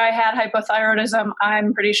before I had hypothyroidism,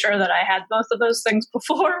 I'm pretty sure that I had both of those things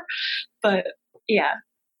before, but yeah.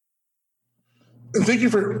 And thank you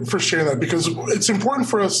for sharing that, because it's important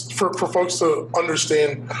for us, for folks to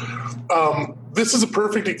understand. This is a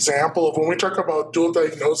perfect example of when we talk about dual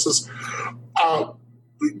diagnosis,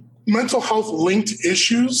 mental health linked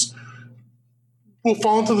issues will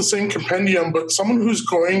fall into the same compendium, but someone who's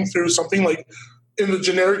going through something like, in the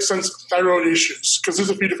generic sense, thyroid issues, because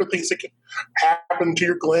there's a few different things that can happen to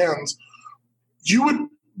your glands. You would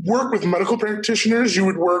work with medical practitioners, you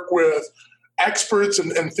would work with experts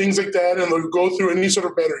and things like that, and they'll go through any sort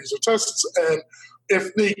of batteries of tests. And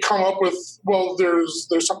if they come up with, well, there's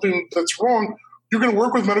something that's wrong, you're going to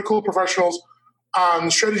work with medical professionals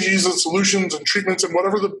on strategies and solutions and treatments and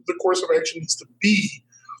whatever the course of action needs to be.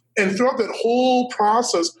 And throughout that whole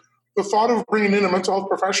process, the thought of bringing in a mental health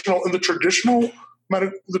professional in the traditional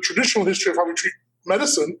history of how we treat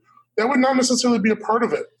medicine, that would not necessarily be a part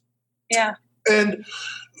of it. Yeah. And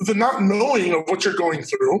the not knowing of what you're going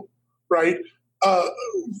through, right,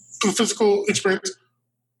 the physical experience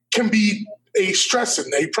can be a stress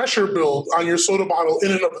and a pressure build on your soda bottle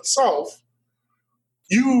in and of itself.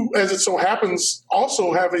 You, as it so happens,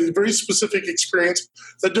 also have a very specific experience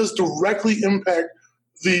that does directly impact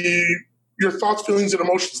your thoughts, feelings, and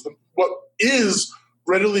emotions. What is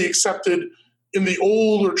readily accepted in the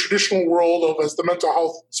old or traditional world of as the mental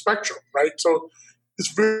health spectrum, right? So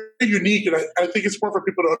it's very unique, and I think it's important for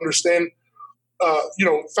people to understand.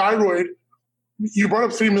 Thyroid. You brought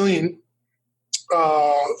up 3 million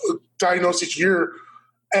diagnosed each year,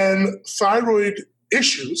 and thyroid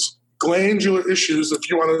issues, glandular issues, if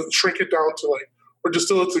you want to shrink it down to or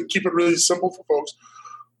distill it to keep it really simple for folks,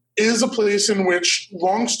 is a place in which,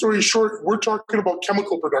 long story short, we're talking about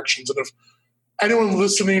chemical productions. And if anyone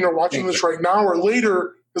listening or watching this right now or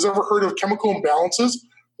later has ever heard of chemical imbalances,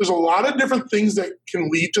 there's a lot of different things that can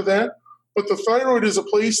lead to that. But the thyroid is a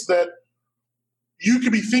place that you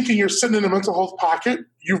could be thinking you're sitting in a mental health pocket,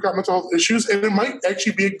 you've got mental health issues, and it might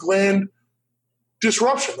actually be a gland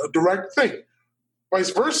disruption, a direct thing.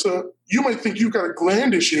 Vice versa, you might think you've got a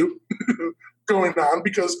gland issue going on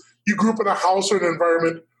because you grew up in a house or an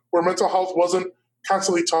environment where mental health wasn't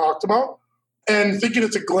constantly talked about, and thinking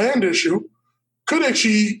it's a gland issue could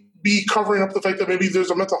actually be covering up the fact that maybe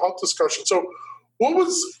there's a mental health discussion. So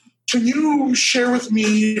can you share with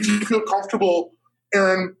me, if you feel comfortable,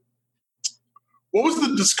 Aaron, what was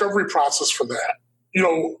the discovery process for that?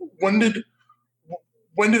 When did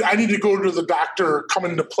I need to go to the doctor come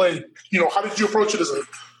into play? How did you approach it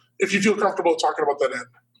if you feel comfortable talking about that end?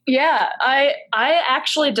 Yeah, I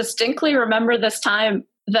actually distinctly remember this time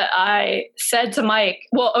that I said to Mike,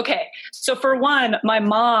 well, okay, so for one, my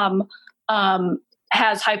mom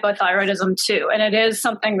has hypothyroidism too, and it is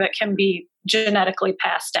something that can be genetically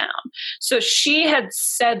passed down. So she had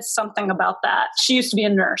said something about that. She used to be a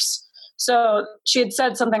nurse. So she had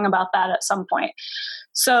said something about that at some point.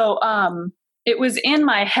 So it was in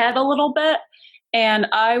my head a little bit, and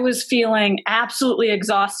I was feeling absolutely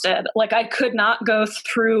exhausted. Like I could not go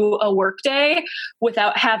through a workday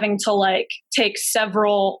without having to take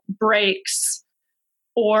several breaks,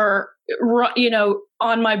 or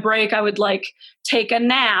on my break I would take a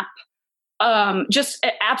nap. Just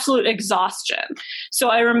absolute exhaustion. So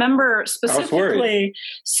I remember specifically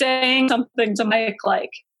saying something to Mike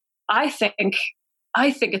I think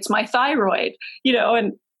it's my thyroid,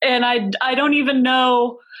 and I don't even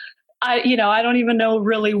know, I don't even know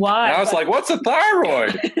really why. And I was like, what's a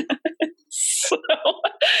thyroid?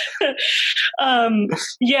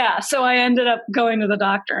 So I ended up going to the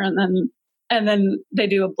doctor, and then they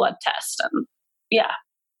do a blood test, and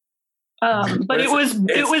but it was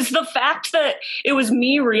the fact that it was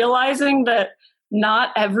me realizing that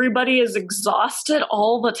not everybody is exhausted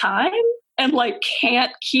all the time and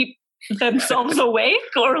can't keep themselves awake,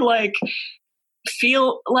 or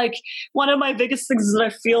feel one of my biggest things is that I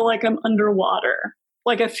feel like I'm underwater.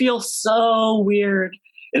 I feel so weird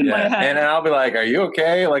in my head. And I'll be like, are you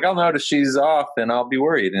okay? I'll notice she's off and I'll be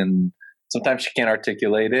worried. And sometimes she can't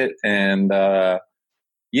articulate it. And, I'm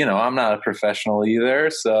not a professional either.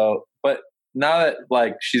 So, but now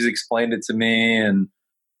that she's explained it to me, and,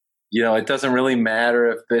 it doesn't really matter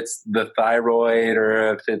if it's the thyroid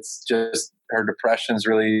or if it's just her depression's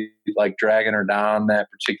really dragging her down that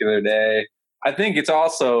particular day. I think it's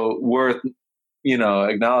also worth,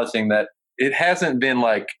 acknowledging that it hasn't been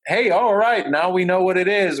hey, all right, now we know what it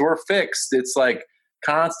is, we're fixed. It's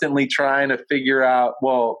constantly trying to figure out,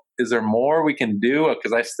 well, is there more we can do?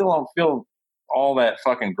 Because I still don't feel all that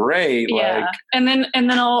fucking great. Yeah. And then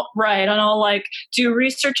I'll do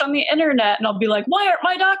research on the internet, and I'll be like, why aren't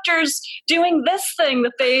my doctors doing this thing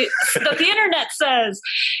that that the internet says?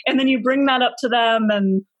 And then you bring that up to them,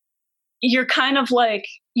 and you're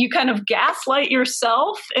you kind of gaslight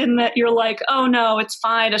yourself in that you're like, oh no, it's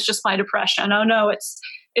fine, it's just my depression. Oh no, it's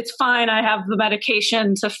fine, I have the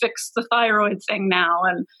medication to fix the thyroid thing now.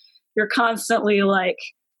 And you're constantly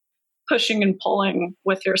pushing and pulling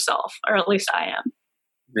with yourself, or at least I am.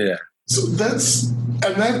 Yeah. So that's,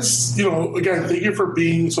 again, thank you for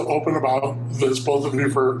being so open about this, both of you,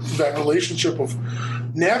 for that relationship of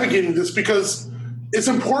navigating this, because it's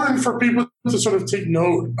important for people to sort of take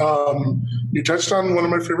note. You touched on one of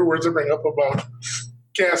my favorite words I bring up about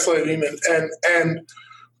gaslighting and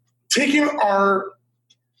taking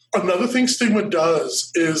another thing stigma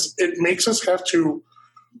does is it makes us have to,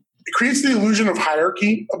 it creates the illusion of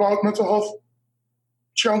hierarchy about mental health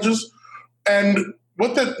challenges. And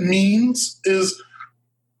what that means is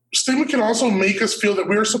stigma can also make us feel that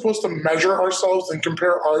we are supposed to measure ourselves and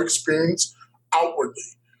compare our experience outwardly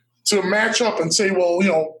to match up and say, well,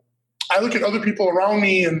 I look at other people around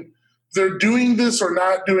me and they're doing this or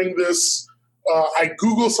not doing this. I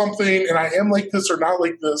Google something and I am like this or not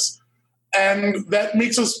like this. And that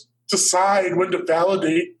makes us decide when to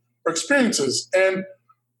validate our experiences. And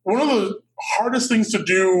one of the hardest things to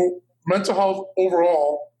do, mental health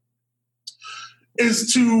overall,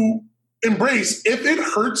 is to embrace if it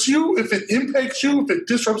hurts you, if it impacts you, if it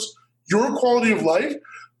disrupts your quality of life,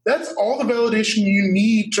 that's all the validation you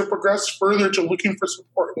need to progress further to looking for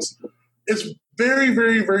supports. It's very,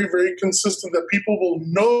 very, very, very consistent that people will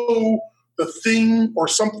know the thing or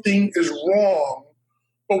something is wrong,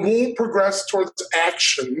 but won't progress towards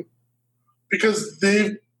action because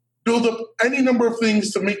they've built up any number of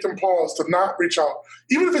things to make them pause, to not reach out.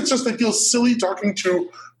 Even if it's just they feel silly talking to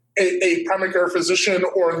a primary care physician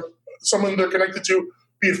or someone they're connected to,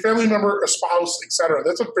 be a family member, a spouse, etc.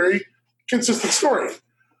 That's a very consistent story.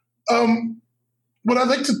 What I'd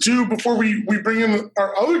like to do before we bring in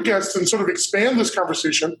our other guests and sort of expand this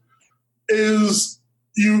conversation is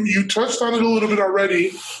you touched on it a little bit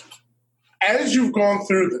already. As you've gone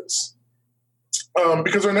through this,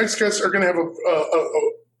 because our next guests are going to have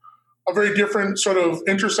a very different sort of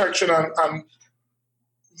intersection on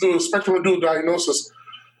the spectrum of dual diagnosis,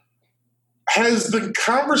 has the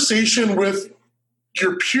conversation with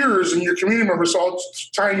your peers and your community members, all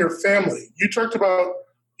tying your family, you talked about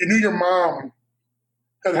you knew your mom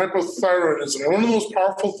had hypothyroidism. And one of the most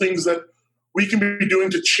powerful things that we can be doing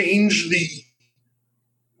to change the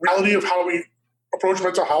reality of how we approach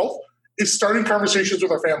mental health is starting conversations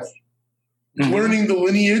with our family, learning the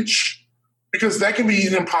lineage, because that can be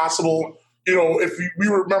an impossible, if we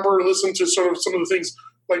remember or listen to sort of some of the things,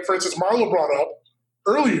 like for instance, Marla brought up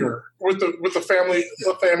earlier with the family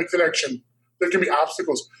connection, there can be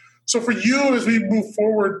obstacles. So for you, as we move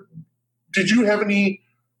forward, did you have any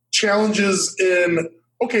challenges in,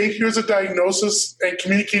 okay, here's a diagnosis and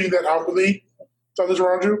communicating that outwardly to others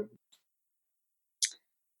around you?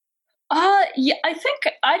 Yeah, I think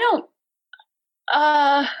I don't.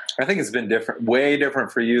 I think it's been different, way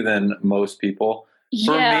different for you than most people.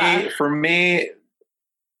 For me,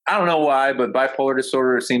 I don't know why, but bipolar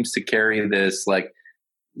disorder seems to carry this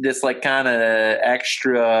kind of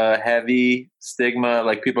extra heavy stigma.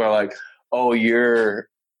 Like people are like, "Oh, you're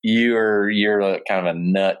kind of a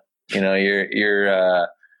nut," and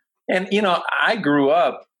I grew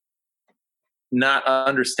up not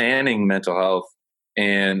understanding mental health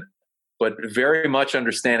but very much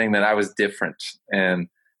understanding that I was different and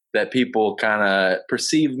that people kind of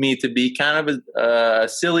perceived me to be kind of a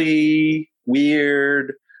silly,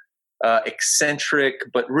 weird, eccentric,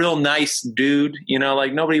 but real nice dude.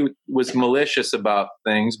 Like nobody was malicious about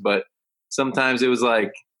things, but sometimes it was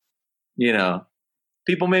like,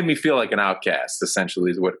 people made me feel like an outcast,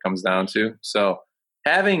 essentially, is what it comes down to. So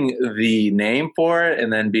having the name for it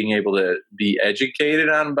and then being able to be educated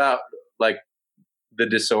on about like the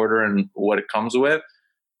disorder and what it comes with.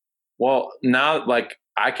 Well, now like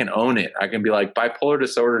I can own it. I can be like, bipolar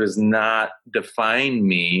disorder does not define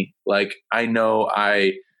me. Like I know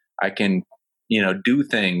I can, do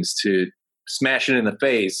things to smash it in the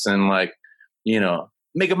face and like,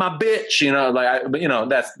 make it my bitch,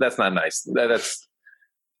 that's not nice.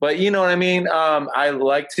 But you know what I mean? I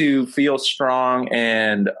like to feel strong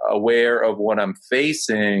and aware of what I'm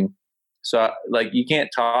facing. So like you can't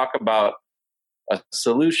talk about a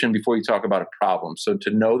solution before you talk about a problem. So to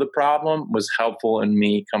know the problem was helpful in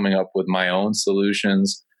me coming up with my own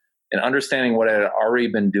solutions and understanding what I had already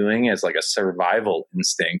been doing as like a survival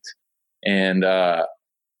instinct and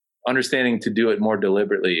understanding to do it more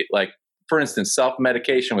deliberately. Like for instance,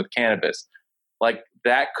 self-medication with cannabis, like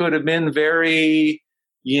that could have been very,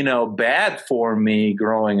 bad for me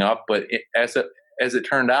growing up. But as it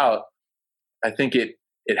turned out, I think it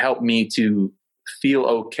helped me to feel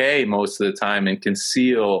okay most of the time and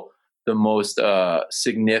conceal the most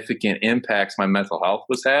significant impacts my mental health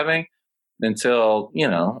was having until,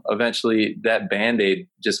 eventually that Band-Aid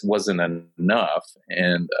just wasn't enough.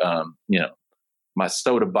 And, my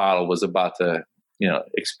soda bottle was about to,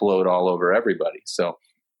 explode all over everybody. So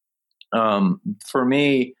for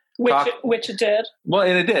me, which it did. Well,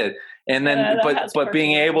 and it did. And then, but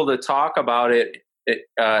being able to talk about it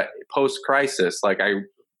post-crisis. Like I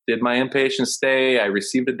did my inpatient stay. I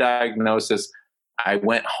received a diagnosis. I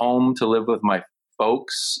went home to live with my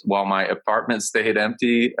folks while my apartment stayed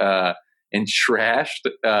empty and trashed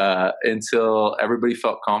until everybody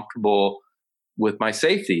felt comfortable with my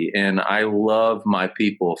safety. And I love my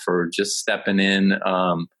people for just stepping in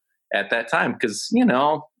at that time because, you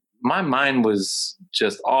know, my mind was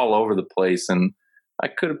just all over the place and I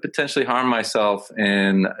could have potentially harmed myself.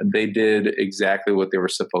 And they did exactly what they were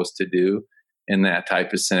supposed to do in that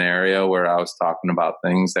type of scenario where I was talking about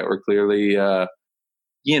things that were clearly,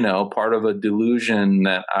 you know, part of a delusion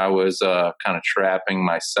that I was kind of trapping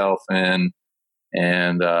myself in.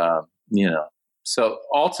 And, you know, so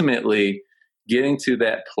ultimately getting to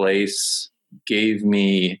that place gave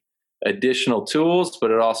me additional tools, but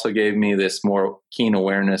it also gave me this more keen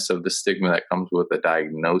awareness of the stigma that comes with a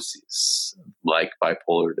diagnosis like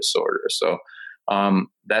bipolar disorder. So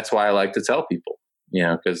that's why I like to tell people, you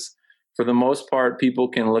know, because for the most part, people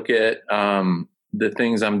can look at the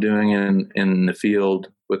things I'm doing in the field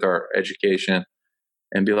with our education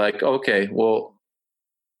and be like, okay, well,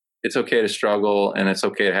 it's okay to struggle and it's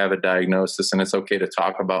okay to have a diagnosis and it's okay to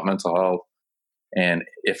talk about mental health. And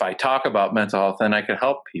if I talk about mental health, then I can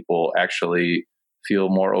help people actually feel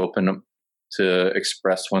more open to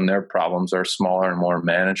express when their problems are smaller and more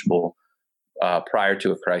manageable prior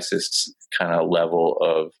to a crisis kind of level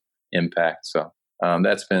of impact. So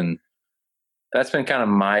that's been kind of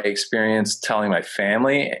my experience telling my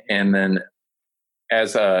family. And then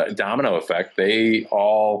as a domino effect, they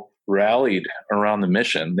all rallied around the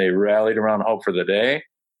mission. They rallied around Hope for the Day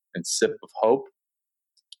and Sip of Hope.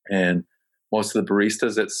 And most of the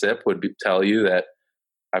baristas at Sip would tell you that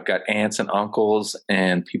I've got aunts and uncles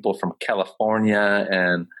and people from California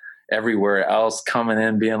and everywhere else coming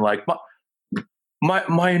in being like,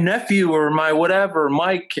 my nephew or my whatever,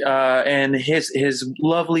 Mike, and his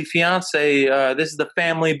lovely fiance, this is the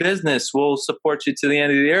family business. We'll support you to the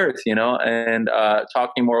end of the earth, you know, and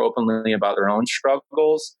talking more openly about their own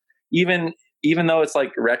struggles, even though it's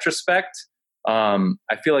like retrospect.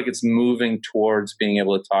 I feel like it's moving towards being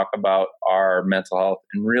able to talk about our mental health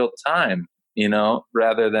in real time, you know,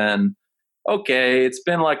 rather than, okay, it's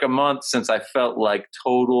been like a month since I felt like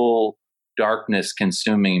total darkness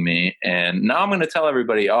consuming me. And now I'm going to tell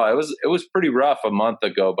everybody, oh, it was pretty rough a month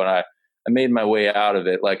ago, but I made my way out of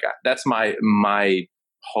it. Like that's my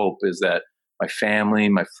hope is that my family,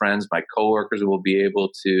 my friends, my coworkers will be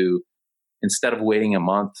able to, instead of waiting a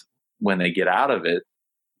month when they get out of it,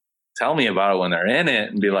 tell me about it when they're in it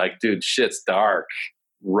and be like, dude, shit's dark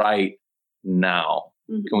right now.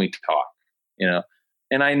 Mm-hmm. Can we talk? You know?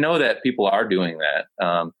 And I know that people are doing that.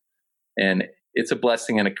 And it's a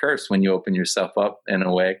blessing and a curse when you open yourself up in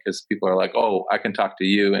a way, because people are like, oh, I can talk to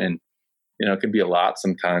you. And, you know, it can be a lot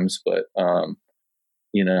sometimes, but,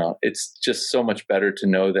 you know, it's just so much better to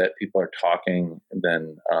know that people are talking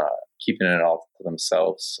than keeping it all to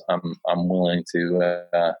themselves. I'm willing to,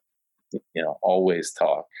 you know, always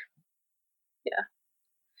talk. Yeah.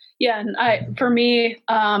 Yeah. And for me,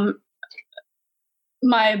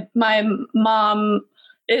 my mom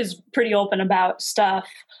is pretty open about stuff.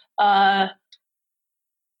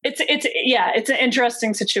 It's an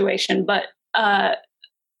interesting situation, but,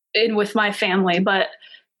 with my family, but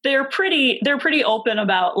they're pretty open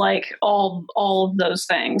about like all of those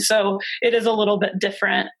things. So it is a little bit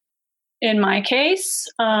different in my case.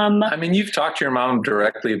 I mean, you've talked to your mom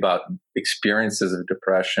directly about experiences of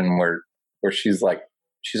depression where she's like,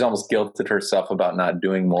 she's almost guilted herself about not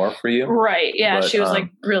doing more for you. Right. Yeah. But, she was like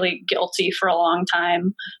really guilty for a long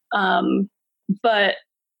time. But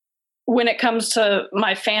when it comes to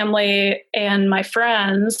my family and my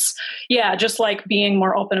friends, yeah, just like being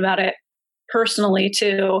more open about it personally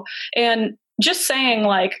too. And just saying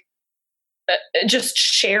like, just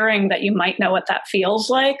sharing that you might know what that feels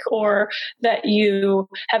like, or that you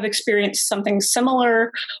have experienced something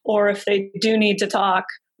similar, or if they do need to talk,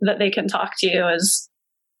 that they can talk to you, is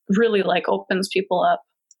really like opens people up.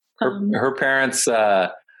 Her parents,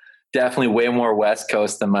 definitely way more West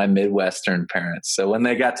Coast than my Midwestern parents. So when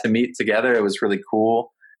they got to meet together, it was really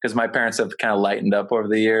cool because my parents have kind of lightened up over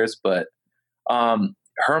the years. But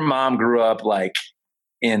her mom grew up like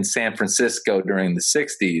in San Francisco during the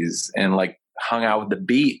 60s and like hung out with the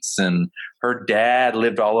Beats. And her dad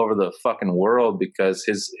lived all over the fucking world because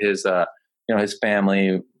his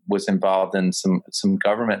family was involved in some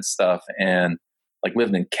government stuff and like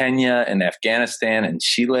lived in Kenya and Afghanistan and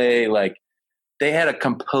Chile. Like, they had a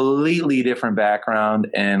completely different background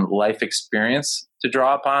and life experience to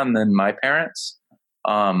draw upon than my parents.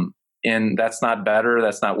 And that's not better.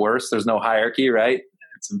 That's not worse. There's no hierarchy, right?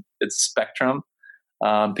 It's a spectrum.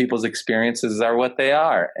 people's experiences are what they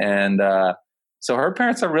are. And so her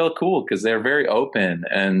parents are real cool because they're very open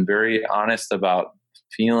and very honest about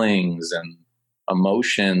feelings and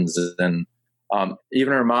emotions. And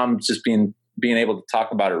even her mom just being able to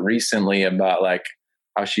talk about it recently about like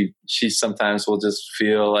how she sometimes will just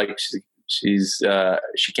feel like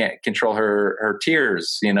she can't control her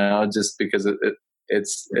tears, just because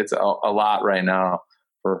it's a lot right now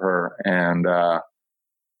for her. And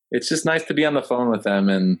it's just nice to be on the phone with them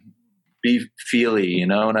and be feely, you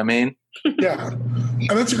know what I mean? Yeah. And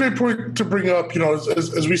that's a great point to bring up, as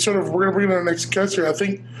we we're going to bring in our next guest here. I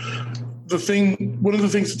think one of the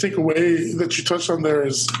things to take away that you touched on there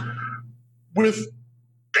is with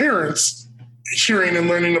parents hearing and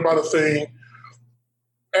learning about a thing,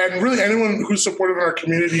 and really anyone who's supportive in our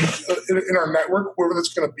community, in our network, wherever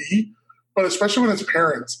that's going to be, but especially when it's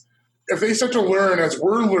parents, if they start to learn as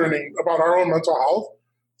we're learning about our own mental health,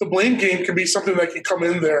 the blame game can be something that can come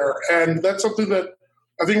in there. And that's something that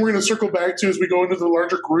I think we're going to circle back to as we go into the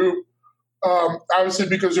larger group. Obviously,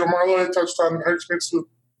 because Marlo had touched on her experience with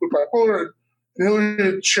bipolar, and Hillary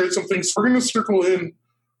had shared some things. We're going to circle in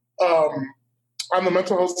on the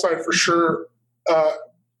mental health side for sure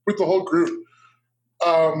with the whole group.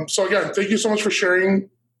 So again, thank you so much for sharing.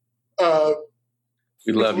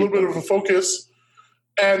 We love a little bit of a focus.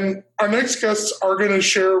 And our next guests are going to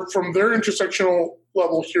share from their intersectional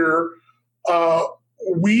level here.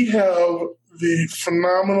 We have the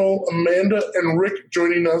phenomenal Amanda and Rick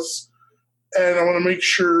joining us, and I want to make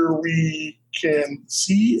sure we can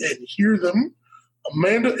see and hear them.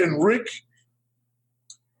 Amanda and Rick.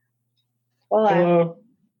 Hello.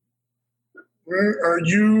 Where are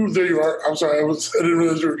you? There you are. I'm sorry. I didn't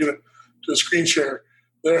realize we were going to do a screen share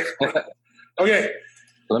there. Okay.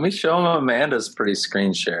 Let me show them Amanda's pretty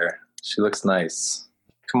screen share. She looks nice.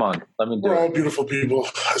 Come on. Let me do We're it. all beautiful people,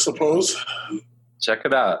 I suppose. Check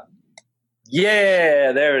it out.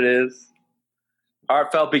 Yeah, there it is.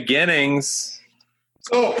 Heartfelt Beginnings.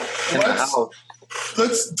 So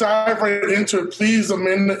let's dive right into it. Please,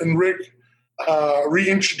 Amanda and Rick,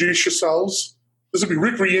 reintroduce yourselves. This will be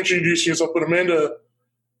Rick reintroducing yourself, but Amanda,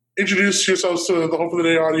 introduce yourselves to the Hope of the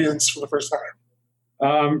Day audience for the first time.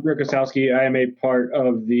 Rick Kosowski. I am a part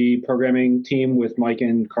of the programming team with Mike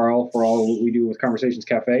and Carl for all we do with Conversations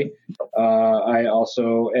Cafe. I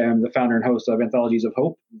also am the founder and host of Anthologies of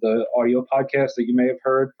Hope, the audio podcast that you may have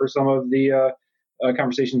heard for some of the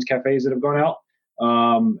Conversations Cafes that have gone out.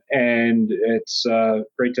 And it's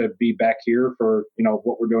great to be back here for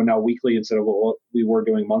what we're doing now weekly instead of what we were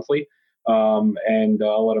doing monthly. And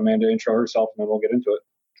I'll let Amanda intro herself, and then we'll get into it.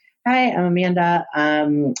 Hi, I'm Amanda.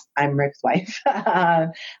 I'm Rick's wife.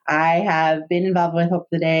 I have been involved with Hope of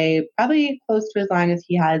the Day probably close to as long as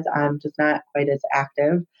he has, just not quite as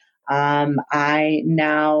active. I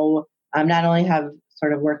now not only have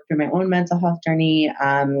sort of worked through my own mental health journey,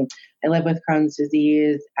 I live with Crohn's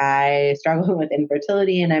disease. I struggle with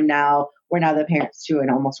infertility, and we're now the parents to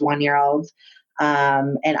an almost 1-year-old.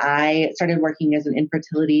 And I started working as an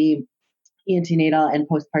infertility antenatal and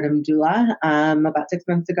postpartum doula about 6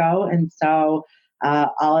 months ago. And so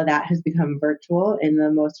all of that has become virtual in the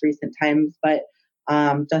most recent times, but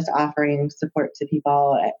just offering support to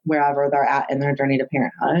people wherever they're at in their journey to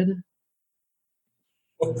parenthood.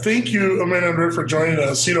 Well, thank you, Amanda and Rick, for joining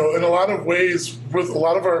us. In a lot of ways, with a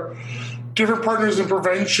lot of our different partners in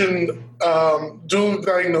prevention, dual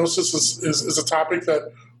diagnosis is a topic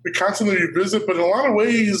that we constantly revisit, but in a lot of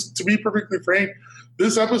ways, to be perfectly frank,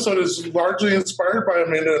 this episode is largely inspired by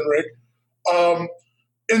Amanda and Rick,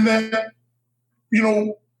 in that,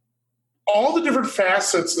 all the different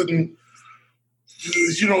facets and,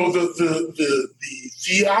 the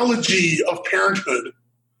theology of parenthood,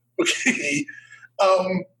 okay,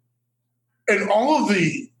 and all of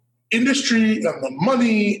the industry and the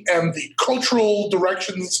money and the cultural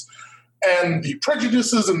directions and the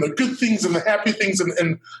prejudices and the good things and the happy things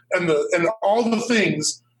and all the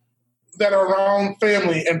things that are around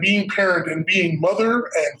family and being parent and being mother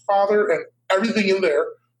and father and everything in there.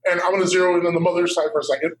 And I'm going to zero in on the mother side for a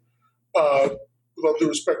second, with all due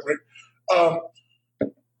respect, Rick.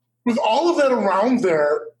 With all of that around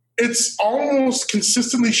there, it's almost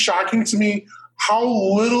consistently shocking to me how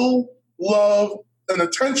little love and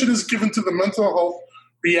attention is given to the mental health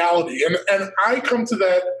reality. And I come to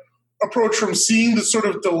that approach from seeing the sort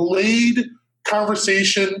of delayed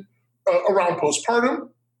conversation around postpartum,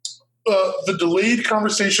 the delayed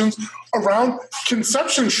conversations around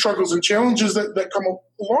conception struggles and challenges that come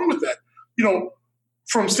along with that.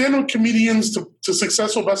 From stand-up comedians to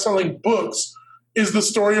successful best-selling books is the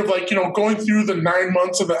story of going through the 9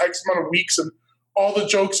 months and the X amount of weeks and all the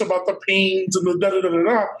jokes about the pains and the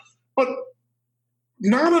da-da-da-da-da. But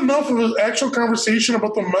not enough of an actual conversation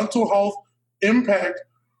about the mental health impact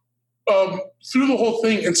through the whole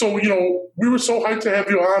thing. And so, we were so hyped to have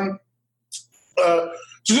you on to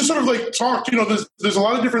just sort of like talk, there's a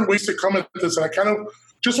lot of different ways to come at this. And I kind of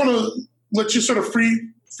just want to let you sort of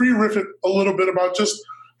free riff it a little bit about just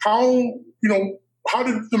how did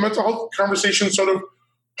the mental health conversation sort of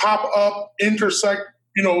pop up, intersect,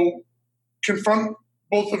 confront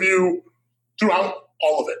both of you throughout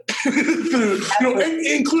all of it,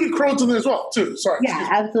 including Crohn's in there as well, too. Sorry. Yeah,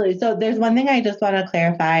 absolutely. So there's one thing I just want to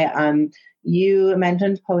clarify. You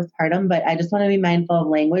mentioned postpartum, but I just want to be mindful of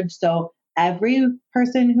language. So every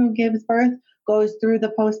person who gives birth goes through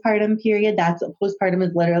the postpartum period. Postpartum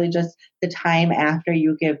is literally just the time after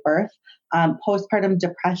you give birth. Postpartum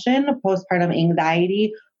depression, postpartum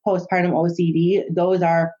anxiety, postpartum OCD, those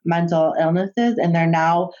are mental illnesses, and they're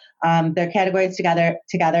now they're categorized together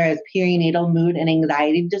as perinatal mood and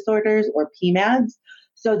anxiety disorders, or PMADS.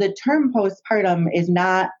 So the term postpartum is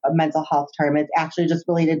not a mental health term. It's actually just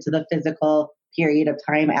related to the physical period of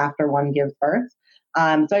time after one gives birth.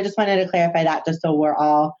 So I just wanted to clarify that, just so we're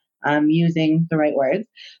all using the right words.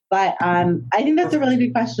 But I think that's a really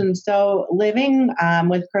good question. So living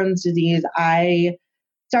with Crohn's disease, I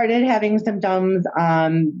started having symptoms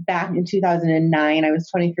back in 2009. I was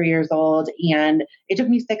 23 years old, and it took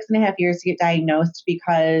me 6.5 years to get diagnosed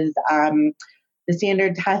because the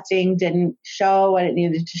standard testing didn't show what it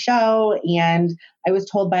needed to show. And I was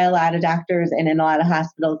told by a lot of doctors and in a lot of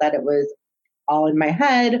hospitals that it was all in my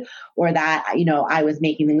head, or that, I was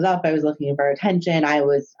making things up. I was looking for attention. I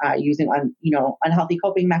was using, unhealthy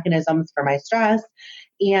coping mechanisms for my stress.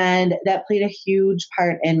 And that played a huge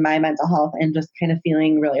part in my mental health, and just kind of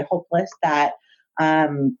feeling really hopeless that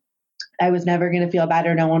I was never going to feel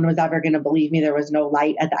better. No one was ever going to believe me. There was no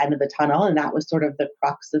light at the end of the tunnel. And that was sort of the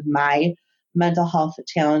crux of my mental health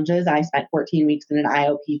challenges. I spent 14 weeks in an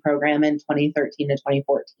IOP program in 2013 to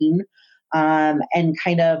 2014. And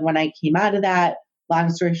kind of when I came out of that, long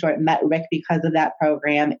story short, met Rick because of that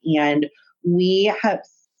program. And we have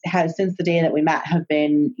since the day that we met, have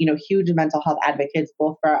been, huge mental health advocates,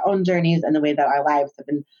 both for our own journeys and the way that our lives have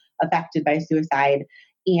been affected by suicide.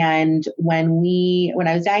 And when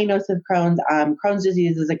I was diagnosed with Crohn's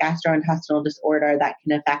disease is a gastrointestinal disorder that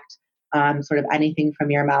can affect sort of anything from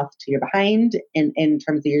your mouth to your behind in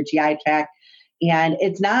terms of your GI tract. And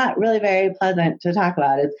it's not really very pleasant to talk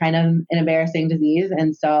about. It's kind of an embarrassing disease.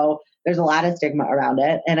 And so there's a lot of stigma around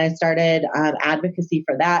it. And I started advocacy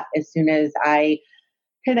for that as soon as I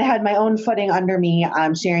kind of had my own footing under me,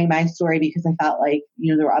 sharing my story, because I felt like,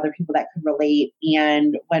 there were other people that could relate.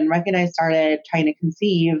 And when Rick and I started trying to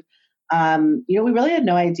conceive, we really had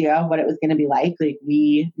no idea what it was going to be like. Like,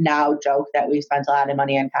 we now joke that we spent a lot of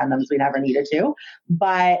money on condoms we never needed to.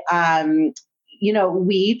 But,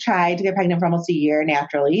 we tried to get pregnant for almost a year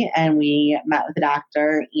naturally, and we met with a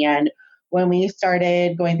doctor. And when we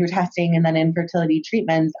started going through testing and then infertility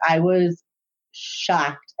treatments, I was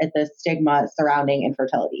shocked at the stigma surrounding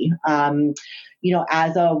infertility.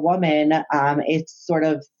 As a woman, it's sort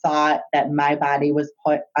of thought that my body was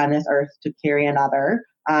put on this earth to carry another,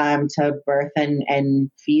 to birth and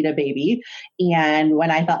feed a baby. And when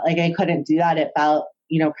I felt like I couldn't do that, it felt,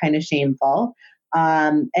 kind of shameful.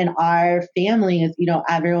 And our families,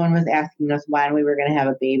 everyone was asking us when we were going to have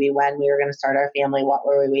a baby, when we were going to start our family, what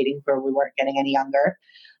were we waiting for? We weren't getting any younger.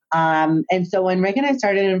 And so when Rick and I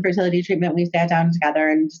started infertility treatment, we sat down together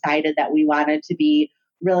and decided that we wanted to be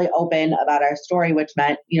really open about our story, which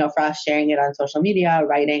meant, for us sharing it on social media,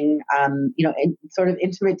 writing, in sort of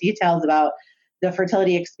intimate details about the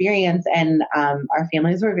fertility experience. And our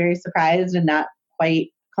families were very surprised and not quite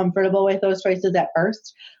comfortable with those choices at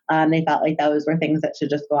first. They felt like those were things that should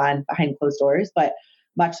just go on behind closed doors. But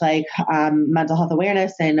much like mental health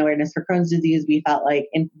awareness and awareness for Crohn's disease, we felt like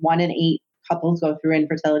 1 in 8 couples go through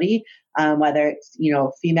infertility, whether it's,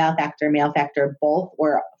 female factor, male factor, both,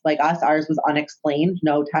 or like us, ours was unexplained.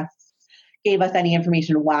 No tests gave us any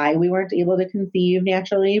information why we weren't able to conceive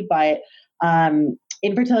naturally. But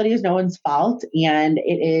infertility is no one's fault, and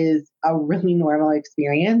it is a really normal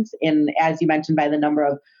experience. And as you mentioned, by the number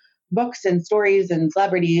of books and stories and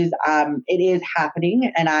celebrities, it is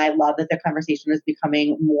happening. And I love that the conversation is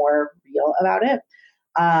becoming more real about it.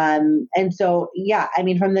 And so,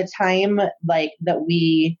 from the time that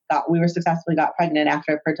we successfully got pregnant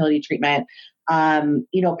after fertility treatment,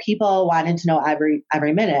 people wanted to know every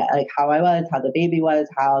minute, like how I was, how the baby was,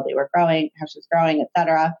 how they were growing, how she was growing,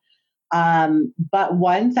 etc. But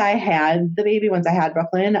once I had the baby, once I had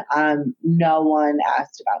Brooklyn, no one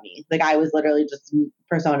asked about me. Like, I was literally just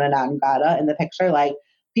persona non grata in the picture. Like,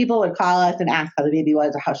 people would call us and ask how the baby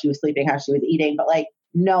was, or how she was sleeping, how she was eating, but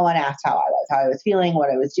no one asked how I was feeling, what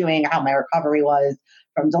I was doing, how my recovery was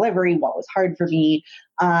from delivery, what was hard for me.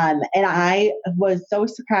 And I was so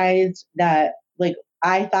surprised that, like,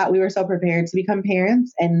 I thought we were so prepared to become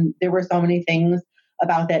parents, and there were so many things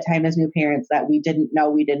about that time as new parents that we didn't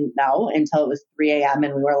know until it was 3 a.m.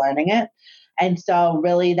 and we were learning it. And so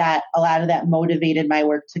really that a lot of that motivated my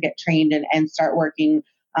work to get trained and start working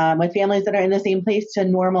with families that are in the same place to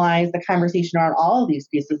normalize the conversation around all of these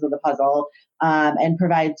pieces of the puzzle, and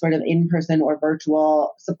provide sort of in-person or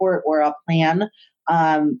virtual support or a plan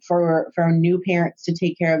for new parents to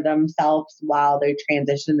take care of themselves while they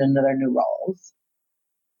transition into their new roles.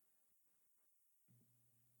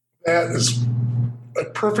 That is a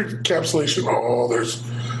perfect encapsulation. Oh, there's.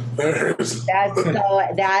 That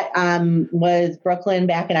was Brooklyn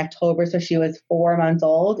back in October, so she was 4 months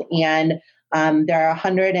old, and there are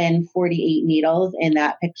 148 needles in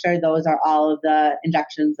that picture. Those are all of the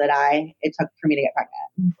injections that it took for me to get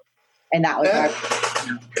pregnant, and that was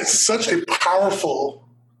it's such a powerful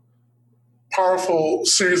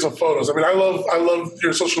series of photos. I mean, I love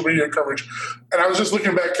your social media coverage, and I was just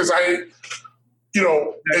looking back because actually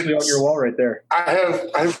on your wall right there. I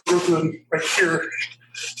have Brooklyn right here.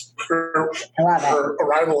 Her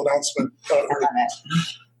arrival announcement. I love it.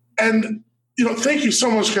 And, thank you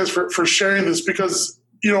so much, guys, for sharing this, because,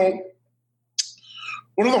 one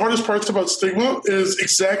of the hardest parts about stigma is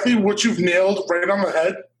exactly what you've nailed right on the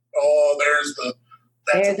head. Oh,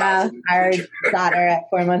 there's our daughter at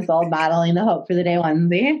 4 months old modeling the Hope for the Day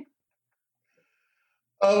onesie.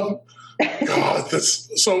 God,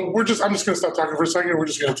 so I'm just going to stop talking for a second. We're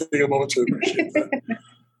just going to take a moment to appreciate that.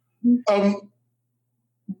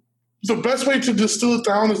 The best way to distill it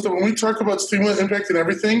down is that when we talk about stigma impact and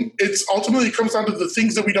everything, it's ultimately comes down to the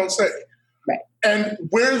things that we don't say. Right. And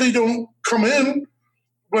where they don't come in,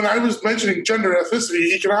 when I was mentioning gender,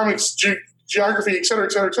 ethnicity, economics, geography, et cetera,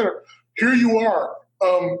 here you are.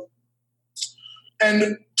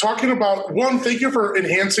 And talking about, one, thank you for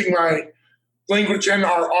enhancing my language and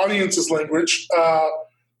our audience's language,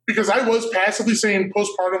 because I was passively saying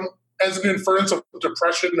postpartum as an inference of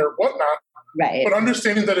depression or whatnot. Right. But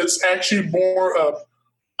understanding that it's actually more of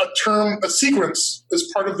a sequence as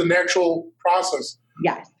part of the natural process.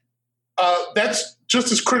 Yes. That's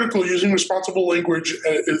just as critical. Using responsible language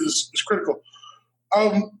is critical.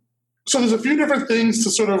 So there's a few different things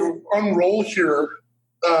to sort of unroll here.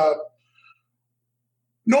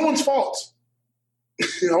 No one's fault.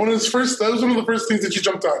 That was one of the first things that you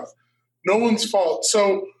jumped on. No one's fault.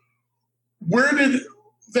 So where did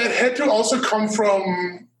that had to also come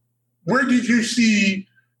from? Where did you see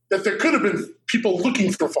that there could have been people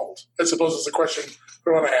looking for fault, I suppose is the question I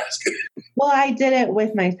want to ask. Well, I did it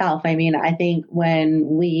with myself. I mean, I think when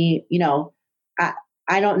we,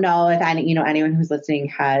 I don't know if anyone who's listening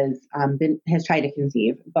has tried to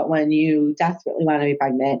conceive, but when you desperately want to be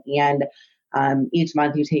pregnant and each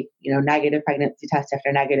month you take, negative pregnancy test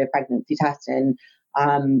after negative pregnancy test, and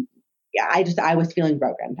I was feeling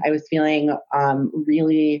broken. I was feeling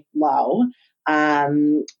really low.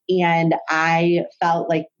 And I felt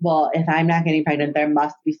like, well, if I'm not getting pregnant, there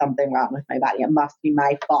must be something wrong with my body. It must be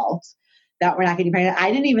my fault that we're not getting pregnant.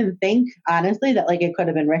 I didn't even think, honestly, that it could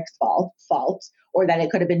have been Rick's fault, or that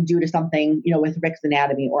it could have been due to something, with Rick's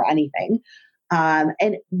anatomy or anything.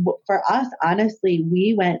 And for us, honestly,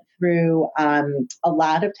 we went through a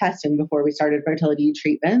lot of testing before we started fertility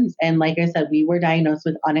treatments. And like I said, we were diagnosed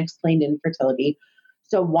with unexplained infertility.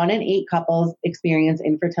 So 1 in 8 couples experience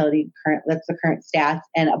infertility. That's the current stats.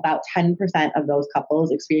 And about 10% of those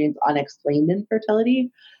couples experience unexplained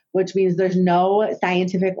infertility, which means there's no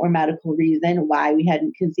scientific or medical reason why we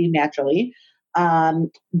hadn't conceived naturally.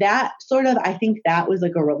 That sort of, I think that was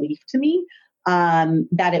like a relief to me,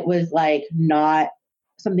 that it was not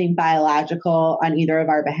something biological on either of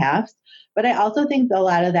our behalfs. But I also think that a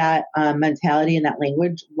lot of that mentality and that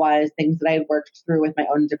language was things that I worked through with my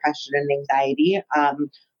own depression and anxiety,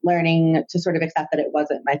 learning to sort of accept that it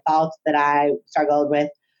wasn't my fault that I struggled with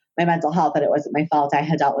my mental health, that it wasn't my fault I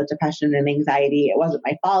had dealt with depression and anxiety. It wasn't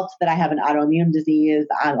my fault that I have an autoimmune disease.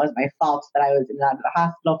 It wasn't my fault that I was in and out of the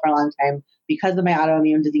hospital for a long time because of my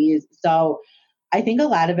autoimmune disease. So I think a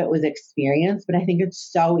lot of it was experience, but I think it's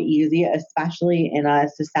so easy, especially in a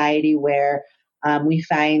society where we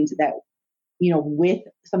find that, with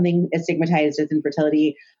something as stigmatized as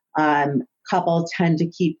infertility, couples tend to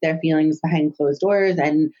keep their feelings behind closed doors.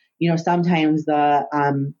 And, sometimes the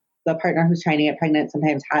partner who's trying to get pregnant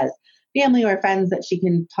sometimes has family or friends that she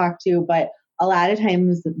can talk to. But a lot of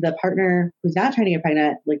times the partner who's not trying to get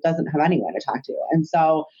pregnant, doesn't have anyone to talk to. And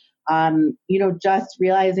so, just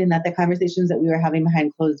realizing that the conversations that we were having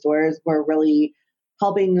behind closed doors were really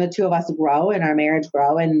helping the two of us grow and our marriage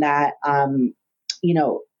grow, and that,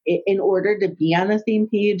 in order to be on the same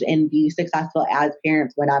page and be successful as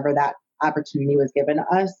parents, whenever that opportunity was given to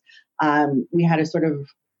us, we had to sort of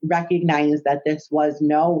recognize that this was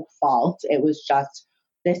no fault. It was just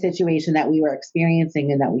the situation that we were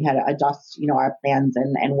experiencing, and that we had to adjust, our plans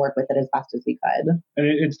and work with it as best as we could. And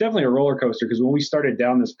it's definitely a roller coaster, because when we started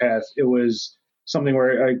down this path, it was something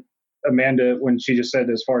where Amanda, when she just said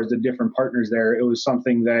as far as the different partners there, it was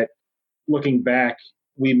something that, looking back,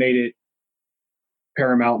 we made it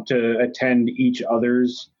paramount to attend each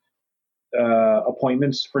other's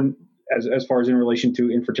appointments as far as in relation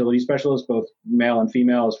to infertility specialists, both male and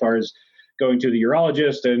female, as far as going to the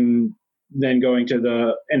urologist and then going to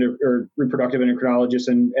the reproductive endocrinologist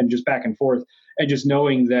and just back and forth, and just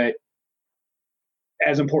knowing that,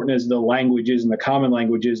 as important as the language is and the common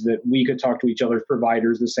language is, that we could talk to each other's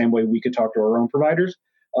providers the same way we could talk to our own providers.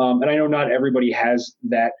 And I know not everybody has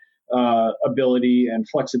that ability and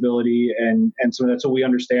flexibility, and so we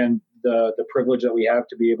understand the privilege that we have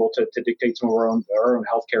to be able to dictate some of our own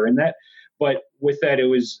healthcare in that. But with that,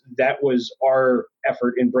 that was our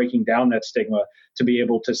effort in breaking down that stigma, to be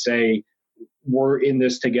able to say, we're in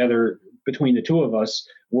this together between the two of us.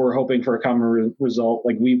 We're hoping for a common result.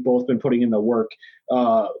 Like, we've both been putting in the work.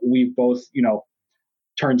 We've both,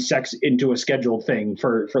 turned sex into a scheduled thing,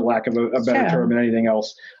 for lack of a better term than anything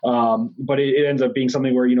else. But it ends up being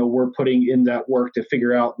something where, we're putting in that work to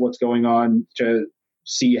figure out what's going on, to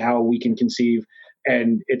see how we can conceive,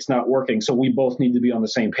 and it's not working. So we both need to be on the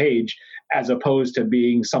same page, as opposed to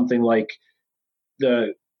being something like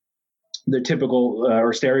the typical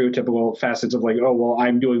or stereotypical facets of like, oh, well,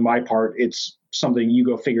 I'm doing my part, it's something you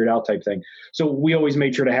go figure it out type thing. So we always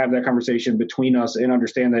made sure to have that conversation between us and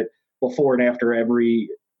understand that before and after every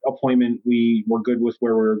appointment, we were good with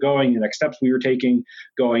where we were going, the next steps we were taking,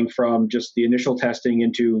 going from just the initial testing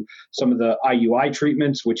into some of the IUI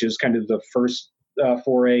treatments, which is kind of the first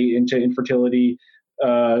foray into infertility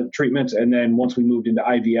treatments. And then once we moved into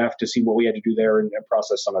IVF, to see what we had to do there and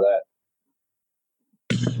process some of that.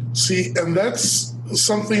 See, and that's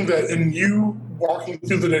something that, in you walking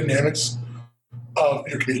through the dynamics of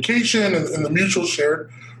your communication and the mutual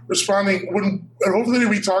shared responding, and hopefully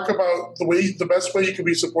we talk about the best way you can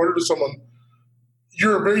be supportive to someone.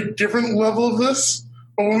 You're a very different level of this,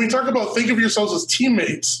 but when we talk about think of yourselves as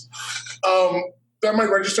teammates, that might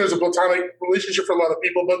register as a platonic relationship for a lot of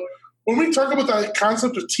people. But when we talk about that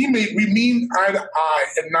concept of teammate, we mean eye to eye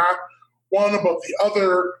and not one above the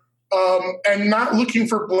other. And not looking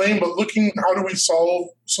for blame, but looking how do we solve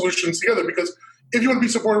solutions together? Because if you want to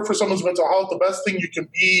be supportive for someone's mental health, the best thing you can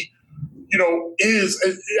be, is,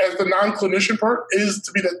 as the non-clinician part, is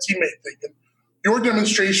to be that teammate thing. And your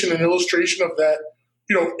demonstration and illustration of that,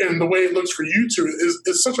 and the way it looks for you two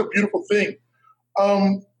is such a beautiful thing.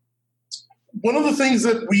 One of the things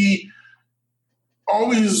that we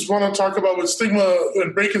always want to talk about with stigma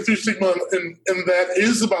and breaking through stigma, and that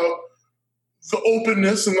is about the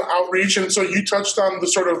openness and the outreach. And so you touched on the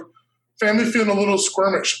sort of family feeling a little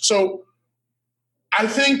squirmish. So I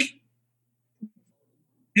think,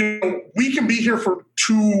 we can be here for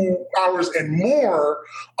 2 hours and more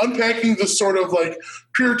unpacking the sort of like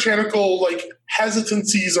puritanical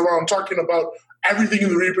hesitancies around talking about everything in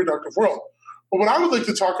the reproductive world. But what I would like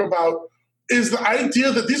to talk about is the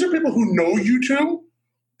idea that these are people who know you two,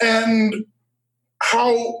 and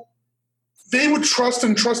how they would trust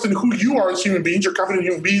in who you are as human beings, you're confident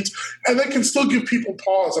human beings, and that can still give people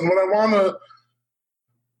pause. And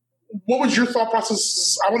what was your thought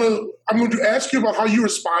process? I'm going to ask you about how you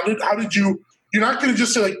responded. You're not going to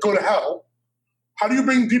just say go to hell. How do you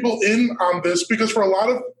bring people in on this? Because for a lot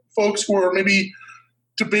of folks who are maybe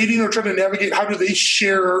debating or trying to navigate, how do they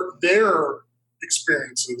share their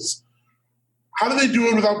experiences? How do they do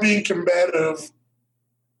it without being combative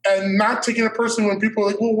and not taking it personally when people are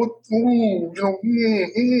like, well, what,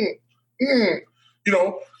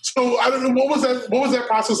 So I don't know, what was that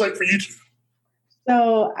process like for you two?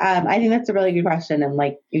 So I think that's a really good question. And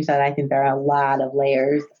like you said, I think there are a lot of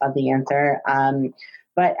layers of the answer.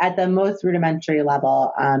 But at the most rudimentary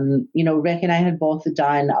level, Rick and I had both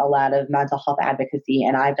done a lot of mental health advocacy,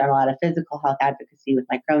 and I've done a lot of physical health advocacy with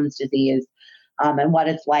my Crohn's disease, and what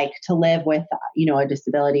it's like to live with, a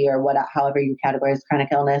disability or however you categorize chronic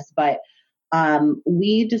illness. But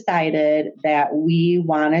we decided that we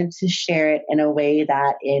wanted to share it in a way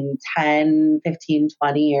that in 10, 15,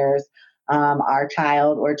 20 years, our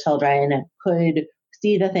child or children could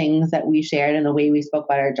see the things that we shared and the way we spoke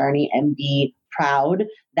about our journey and be proud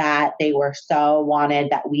that they were so wanted,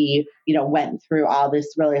 that we, went through all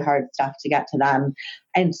this really hard stuff to get to them.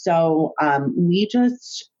 And so we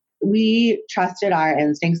just we trusted our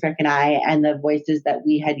instincts, Rick and I, and the voices that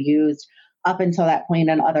we had used up until that point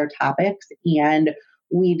on other topics. And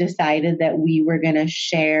we decided that we were going to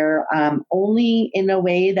share only in a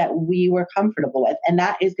way that we were comfortable with. And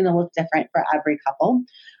that is going to look different for every couple.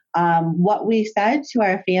 What we said to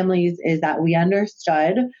our families is that we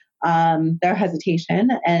understood their hesitation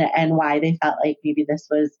and why they felt like maybe this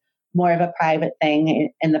was more of a private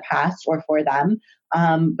thing in the past or for them,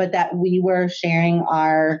 but that we were sharing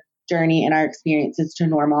our journey and our experiences to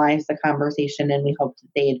normalize the conversation, and we hoped that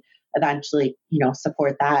they'd eventually,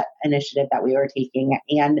 support that initiative that we were taking.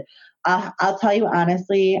 And I'll tell you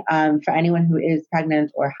honestly, for anyone who is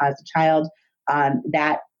pregnant or has a child,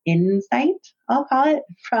 that insight, I'll call it,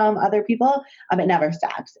 from other people, it never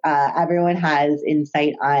stops. Everyone has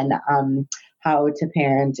insight on how to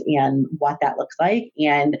parent and what that looks like.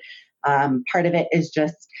 And part of it is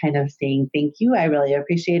just kind of saying thank you. I really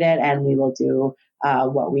appreciate it. And we will do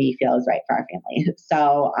what we feel is right for our family.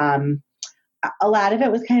 So a lot of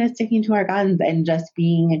it was kind of sticking to our guns and just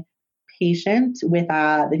being patient with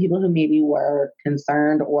the people who maybe were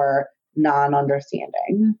concerned or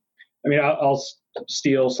non-understanding. I mean, I'll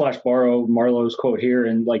steal/borrow Marlo's quote here.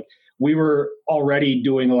 And we were already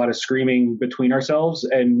doing a lot of screaming between ourselves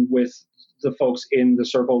and with the folks in the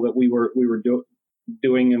circle that we were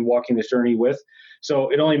doing and walking this journey with. So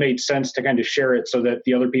it only made sense to kind of share it so that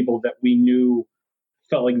the other people that we knew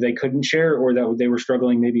felt like they couldn't share, or that they were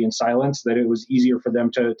struggling maybe in silence, that it was easier for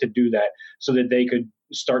them to do that, so that they could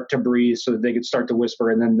start to breathe, so that they could start to whisper,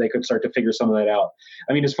 and then they could start to figure some of that out.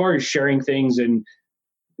 I mean, as far as sharing things and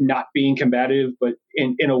not being combative, but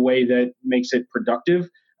in a way that makes it productive.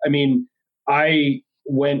 I mean, I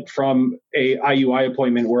went from a IUI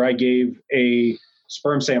appointment where I gave a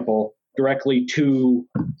sperm sample directly to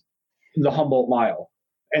the Humboldt Mile.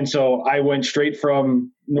 And so I went straight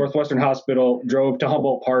from Northwestern Hospital, drove to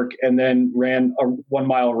Humboldt Park, and then ran a 1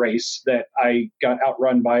 mile race that I got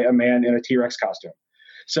outrun by a man in a T-Rex costume.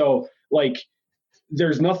 So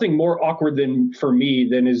there's nothing more awkward for me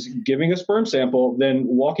than is giving a sperm sample, than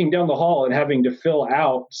walking down the hall and having to fill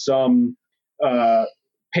out some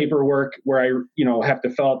paperwork where I, have to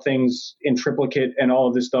fill out things in triplicate and all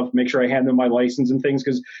of this stuff, make sure I hand them my license and things,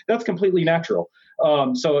 because that's completely natural.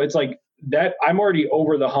 So it's like that I'm already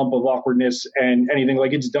over the hump of awkwardness and anything.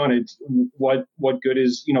 It's done. It's what good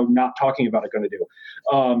is, not talking about it going to do.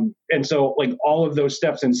 And so all of those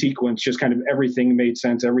steps in sequence, just kind of everything made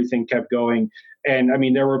sense. Everything kept going. And I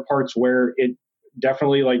mean, there were parts where it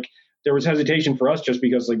definitely there was hesitation for us just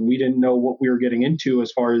because we didn't know what we were getting into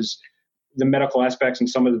as far as the medical aspects and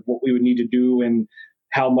some of what we would need to do, and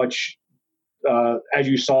how much, as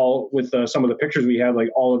you saw with some of the pictures we had,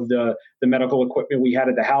 all of the medical equipment we had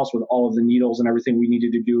at the house with all of the needles and everything we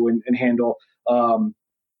needed to do and handle.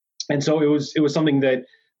 And so it was something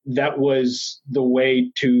that was the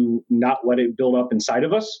way to not let it build up inside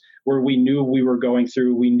of us, where we knew we were going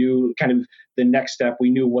through, we knew kind of the next step, we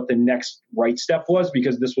knew what the next right step was,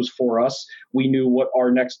 because this was for us. We knew what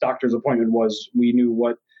our next doctor's appointment was. We knew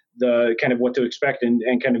what what to expect and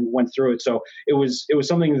kind of went through it. So it was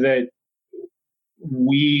something that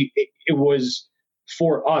it was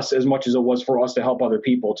for us as much as it was for us to help other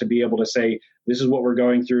people, to be able to say, this is what we're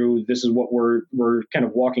going through. This is what we're kind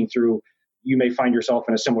of walking through. You may find yourself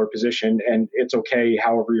in a similar position, and it's okay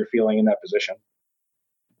however you're feeling in that position.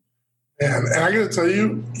 And I got to tell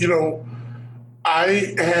you,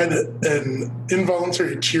 I had an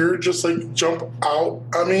involuntary tear just jump out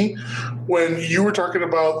on me when you were talking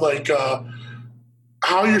about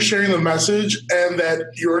how you're sharing the message, and that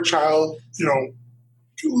your child,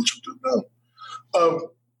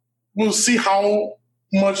 will see how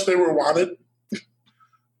much they were wanted.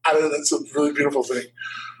 I know that's a really beautiful thing.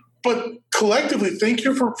 But collectively, thank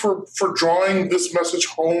you for drawing this message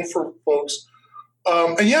home for folks.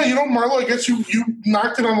 And yeah, Marlo, I guess you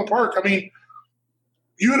knocked it on the park. I mean,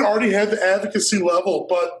 you had already had the advocacy level,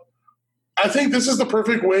 but I think this is the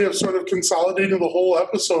perfect way of sort of consolidating the whole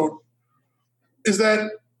episode, is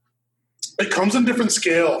that it comes in different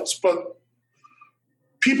scales, but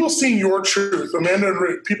people seeing your truth, Amanda and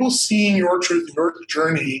Rick, people seeing your truth, your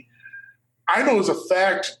journey, I know as a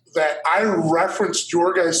fact that I referenced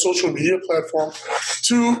your guys' social media platform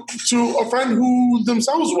to a friend who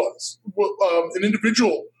themselves was an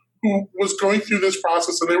individual who was going through this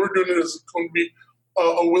process, and they were doing it as going to be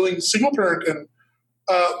a willing single parent, and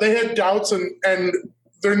they had doubts, and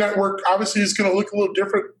their network obviously is going to look a little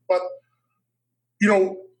different, but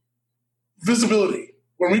visibility.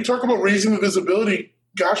 When we talk about raising the visibility,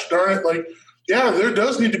 gosh darn it, there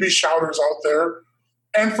does need to be shouters out there.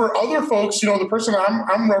 And for other folks, the person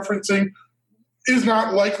I'm referencing, is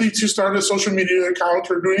not likely to start a social media account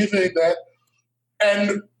or do anything like that.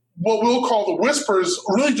 And what we'll call the whispers,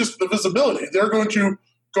 really just the visibility. They're going to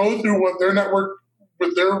go through what their network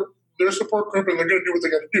with their support group, and they're going to do what they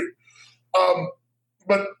got to do.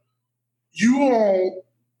 But you all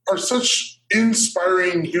are such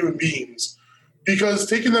inspiring human beings, because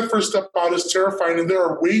taking that first step out is terrifying, and there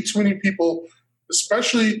are way too many people,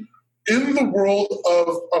 especially in the world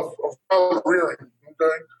of child rearing.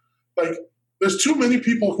 Okay, like there's too many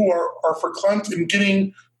people who are verklempt in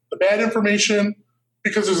getting the bad information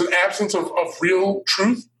because there's an absence of real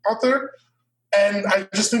truth out there, and I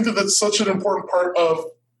just think that that's such an important part of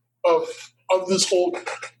this whole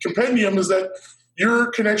compendium, is that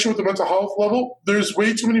your connection with the mental health level. There's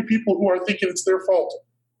way too many people who are thinking it's their fault.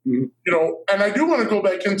 Mm-hmm. You know, and I do want to go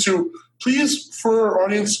back into, please, for our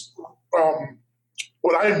audience,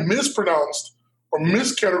 what I mispronounced or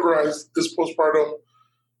miscategorized as postpartum,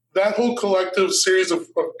 that whole collective series of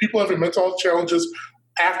people having mental health challenges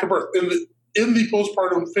after birth in the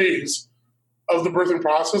postpartum phase of the birthing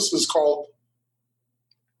process is called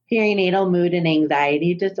perinatal mood and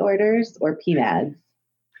anxiety disorders, or PMADS.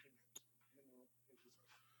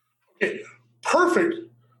 Okay, perfect,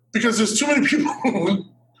 because there's too many people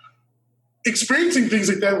experiencing things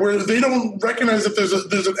like that where they don't recognize that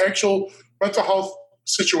there's an actual mental health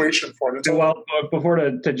situation for it. Well, before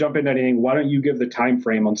to jump into anything, why don't you give the time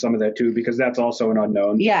frame on some of that too, because that's also an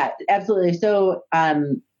unknown. Yeah, absolutely. So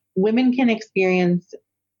women can experience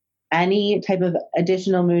any type of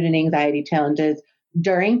additional mood and anxiety challenges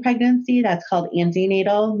during pregnancy. That's called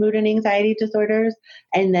antenatal mood and anxiety disorders.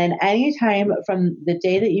 And then anytime from the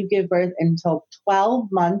day that you give birth until 12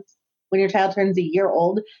 months, when your child turns a year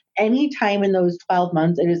old, any time in those 12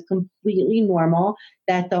 months, it is completely normal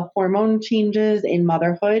that the hormone changes in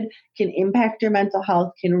motherhood can impact your mental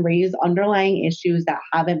health, can raise underlying issues that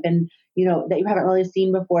haven't been, that you haven't really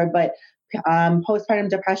seen before. But postpartum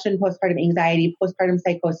depression, postpartum anxiety, postpartum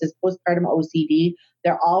psychosis, postpartum OCD,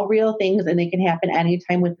 they're all real things, and they can happen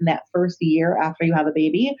anytime within that first year after you have a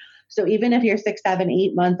baby. So even if you're 6, 7,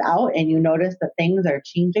 8 months out and you notice that things are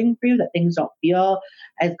changing for you, that things don't feel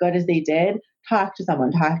as good as they did, talk to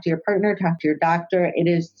someone, talk to your partner, talk to your doctor. It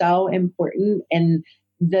is so important. And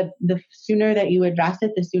the sooner that you address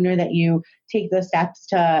it, the sooner that you take the steps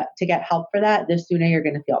to get help for that, the sooner you're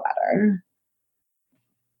going to feel better.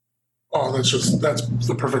 Oh, that's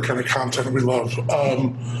the perfect kind of content we love.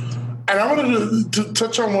 And I wanted to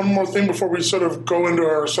touch on one more thing before we sort of go into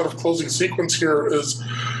our sort of closing sequence here is,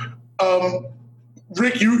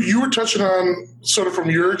 Rick, you were touching on sort of from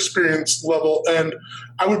your experience level, and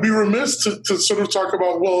I would be remiss to sort of talk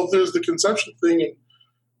about, well, there's the conception thing,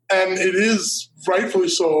 and it is rightfully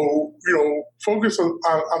so, focused on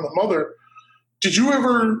the mother. Did you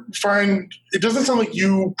ever find, it doesn't sound like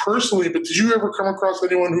you personally, but did you ever come across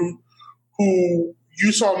anyone who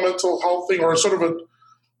you saw a mental health thing or sort of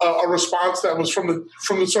a response that was from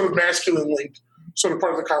the sort of masculine linked sort of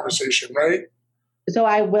part of the conversation, right? So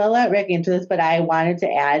I will let Rick answer this, but I wanted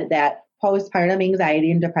to add that postpartum anxiety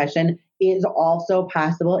and depression is also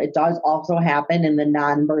possible. It does also happen in the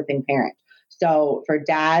non-birthing parent. So for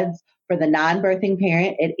dads, for the non-birthing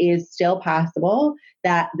parent, it is still possible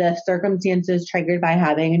that the circumstances triggered by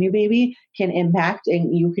having a new baby can impact,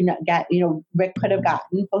 and you can get, Rick could have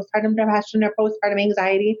gotten postpartum depression or postpartum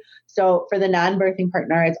anxiety. So for the non-birthing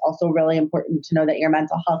partner, it's also really important to know that your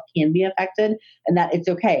mental health can be affected and that it's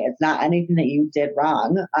okay. It's not anything that you did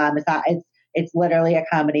wrong. It's literally a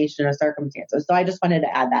combination of circumstances. So I just wanted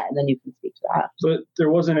to add that, and then you can speak to that. So there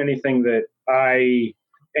wasn't anything that I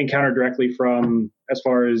encountered directly from as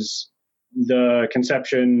far as the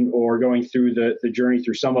conception or going through the journey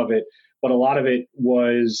through some of it, but a lot of it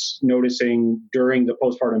was noticing during the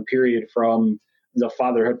postpartum period from the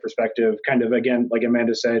fatherhood perspective, kind of, again, like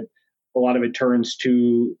Amanda said, a lot of it turns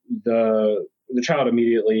to the child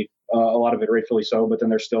immediately, a lot of it rightfully so, but then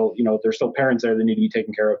there's still parents there that need to be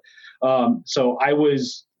taken care of. So I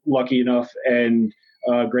was lucky enough and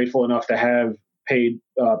grateful enough to have paid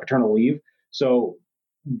paternal leave. So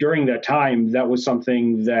during that time, that was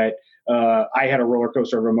something that I had a roller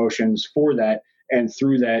coaster of emotions for that and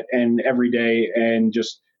through that and every day, and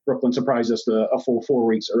just Brooklyn surprised us a full 4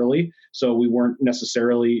 weeks early. So we weren't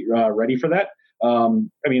necessarily ready for that. A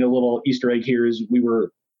little Easter egg here is we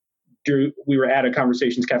were at a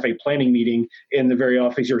Conversations Cafe planning meeting in the very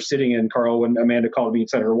office you're sitting in, Carl, when Amanda called me and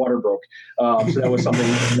said her water broke. So that was something,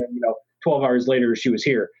 12 hours later, she was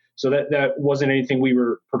here. So that wasn't anything we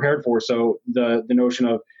were prepared for. So the notion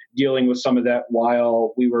of dealing with some of that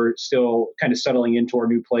while we were still kind of settling into our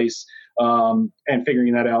new place and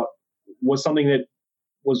figuring that out was something that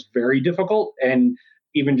was very difficult. And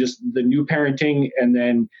even just the new parenting, and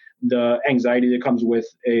then the anxiety that comes with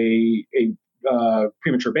a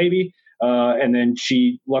premature baby. And then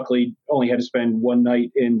she luckily only had to spend one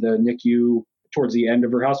night in the NICU towards the end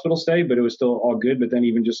of her hospital stay, but it was still all good. But then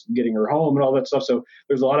even just getting her home and all that stuff. So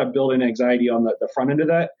there's a lot of built-in anxiety on the front end of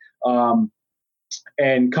that.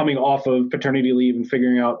 And coming off of paternity leave and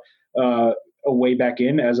figuring out a way back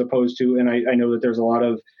in, as opposed to, and I know that there's a lot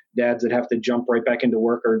of dads that have to jump right back into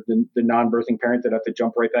work, or the non-birthing parent that have to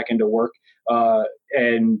jump right back into work.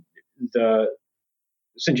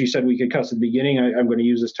 Since you said we could cuss at the beginning, I'm going to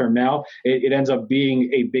use this term now. It ends up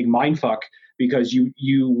being a big mind fuck, because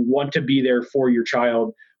you want to be there for your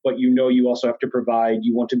child, but you also have to provide.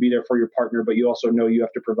 You want to be there for your partner, but you also know you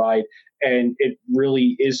have to provide. And it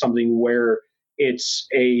really is something where it's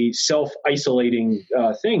a self-isolating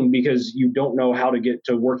thing, because you don't know how to get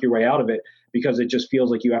to work your way out of it, because it just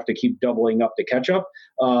feels like you have to keep doubling up to catch up.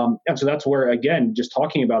 And so that's where, again, just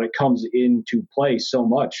talking about it comes into play so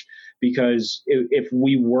much, because if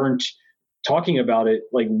we weren't talking about it,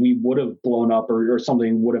 like, we would have blown up, or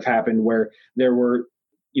something would have happened where there were,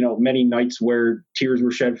 many nights where tears were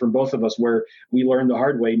shed from both of us, where we learned the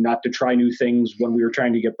hard way not to try new things when we were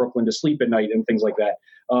trying to get Brooklyn to sleep at night and things like that.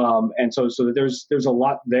 And so there's a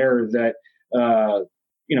lot there that,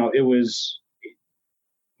 it was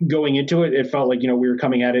going into it. It felt like, we were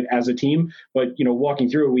coming at it as a team, but, walking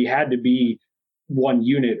through it, we had to be one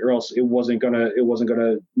unit, or else it wasn't gonna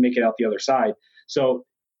make it out the other side. So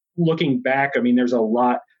looking back, I mean, there's a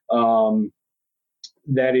lot,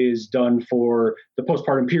 that is done for the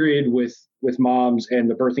postpartum period with moms and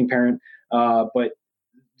the birthing parent. But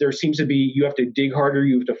there seems to be, you have to dig harder,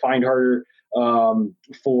 you have to find harder,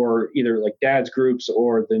 for either like dad's groups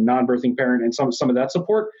or the non-birthing parent, and some of that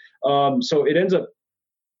support. So it ends up,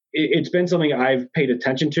 it's been something I've paid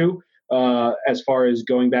attention to, as far as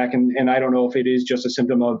going back, and I don't know if it is just a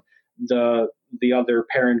symptom of the other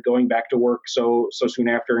parent going back to work so soon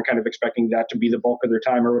after, and kind of expecting that to be the bulk of their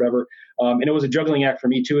time or whatever. And it was a juggling act for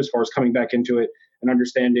me too, as far as coming back into it and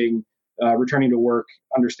understanding, returning to work,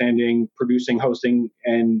 understanding producing, hosting,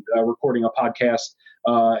 and recording a podcast,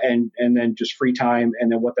 and then just free time,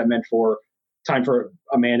 and then what that meant for time for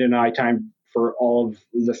Amanda and I, time for all of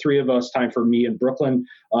the three of us, time for me and Brooklyn.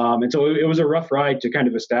 And so it was a rough ride to kind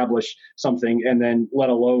of establish something, and then let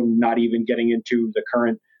alone not even getting into the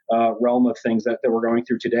current realm of things that we're going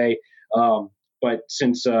through today. But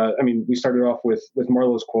since, we started off with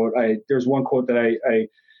Marlo's quote, there's one quote that I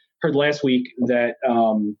heard last week that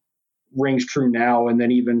rings true now. And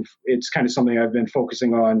then even it's kind of something I've been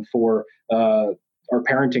focusing on for our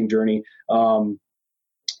parenting journey.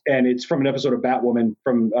 And it's from an episode of Batwoman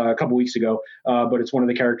from a couple weeks ago. But it's one of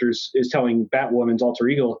the characters is telling Batwoman's alter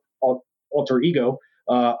ego,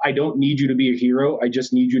 I don't need you to be a hero. I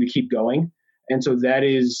just need you to keep going. And so that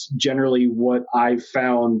is generally what I've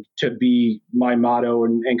found to be my motto,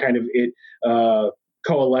 and kind of it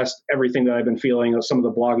coalesced everything that I've been feeling, some of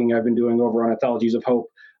the blogging I've been doing over on Anthologies of Hope.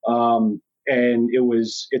 And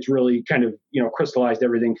it's really kind of, crystallized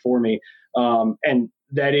everything for me. And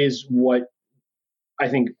that is what I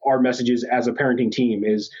think our message is as a parenting team,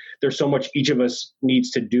 is there's so much each of us needs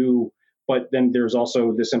to do, but then there's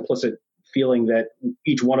also this implicit feeling that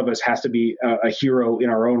each one of us has to be a hero in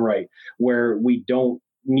our own right, where we don't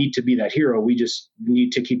need to be that hero. We just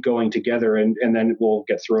need to keep going together, and then we'll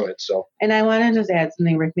get through it. So, and I want to just add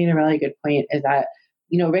something. Rick made a really good point, is that,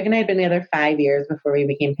 Rick and I had been together 5 years before we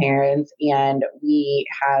became parents, and we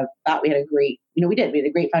thought we had a great, we had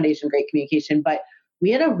a great foundation, great communication, but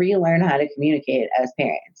we had to relearn how to communicate as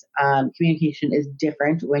parents. Communication is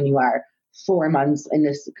different when you are 4 months in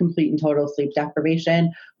this complete and total sleep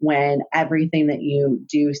deprivation, when everything that you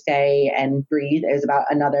do, say, and breathe is about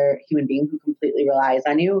another human being who completely relies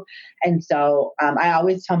on you. And so I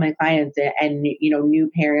always tell my clients and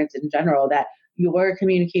new parents in general that your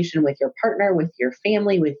communication with your partner, with your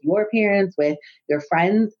family, with your parents, with your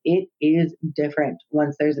friends, it is different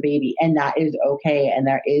once there's a baby, and that is okay. And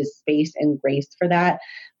there is space and grace for that.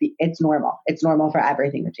 It's normal. It's normal for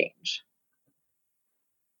everything to change.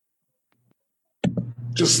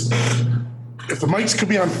 Just, if the mics could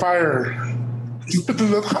be on fire, you put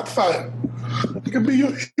them in hot fire. I can be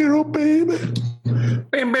your hero, baby.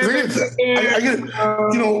 I get,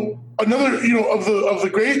 another, of the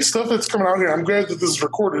great stuff that's coming out here. I'm glad that this is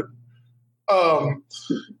recorded.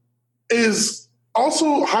 Is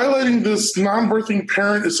also highlighting this non-birthing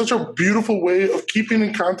parent is such a beautiful way of keeping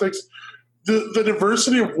in context the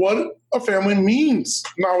diversity of what a family means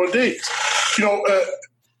nowadays.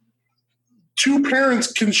 Two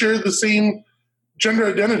parents can share the same gender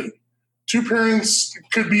identity. Two parents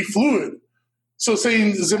could be fluid. So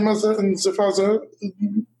saying Zimaza and Zifaza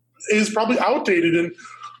is probably outdated. And,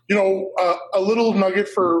 a little nugget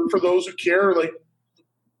for those who care, like,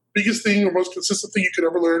 biggest thing or most consistent thing you could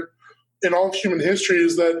ever learn in all of human history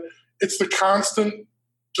is that it's the constant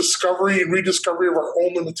discovery and rediscovery of our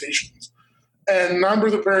own limitations. And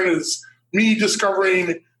non-birth parent is me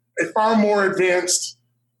discovering a far more advanced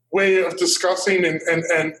way of discussing and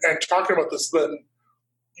talking about this than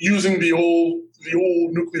using the old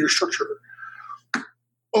nuclear structure.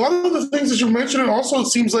 A lot of the things that you mentioned, and also it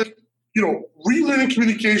seems like, relearning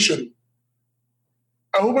communication.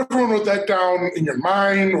 I hope everyone wrote that down in your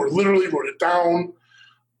mind or literally wrote it down.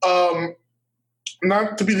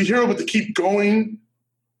 Not to be the hero, but to keep going.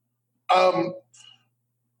 But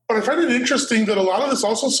I find it interesting that a lot of this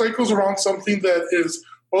also cycles around something that is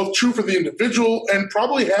both true for the individual and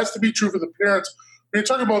probably has to be true for the parents. When you're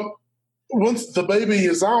talking about once the baby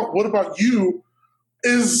is out, what about you?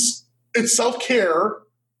 It's self-care,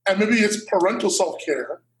 and maybe it's parental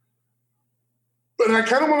self-care. But I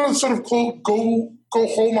kind of want to sort of go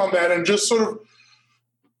home on that and just sort of,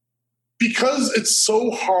 because it's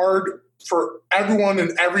so hard for everyone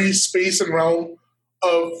in every space and realm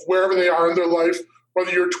of wherever they are in their life,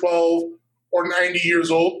 whether you're 12 or 90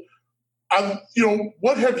 years old,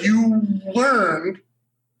 what have you learned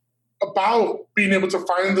about being able to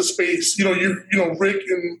find the space? Rick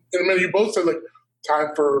and Amanda, you both said, like, time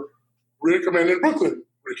for Rick, Amanda, and Brooklyn.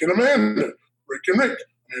 Rick and Amanda. Rick and Rick.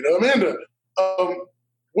 Amanda.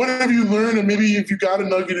 What have you learned, and maybe if you got a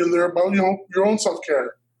nugget in there about, your own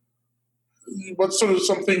self-care? What sort of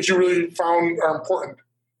some things you really found are important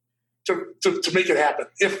to make it happen,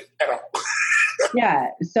 if at all?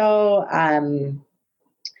 Yeah. So,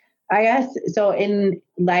 I guess, so in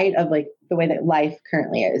light of like the way that life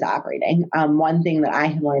currently is operating, one thing that I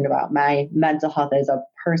have learned about my mental health as a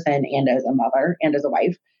person and as a mother and as a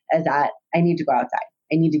wife is that I need to go outside.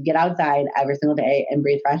 I need to get outside every single day and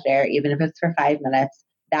breathe fresh air, even if it's for 5 minutes.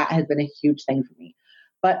 That has been a huge thing for me.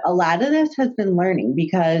 But a lot of this has been learning,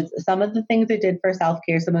 because some of the things I did for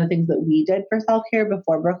self-care, some of the things that we did for self-care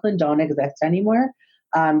before Brooklyn don't exist anymore.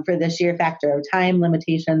 For the sheer factor of time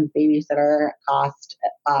limitations, babysitter cost,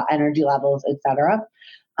 energy levels, etc.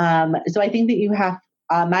 So I think that you have,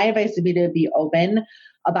 my advice would be to be open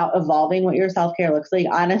about evolving what your self-care looks like.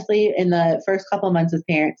 Honestly, in the first couple of months as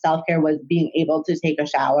parents, self-care was being able to take a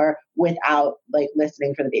shower without like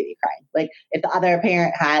listening for the baby crying. Like if the other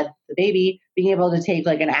parent had the baby, being able to take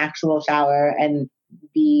like an actual shower and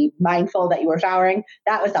be mindful that you were showering,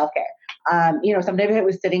 that was self-care. Sometimes it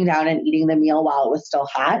was sitting down and eating the meal while it was still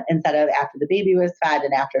hot instead of after the baby was fed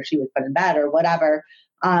and after she was put in bed or whatever.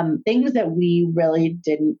 Things that we really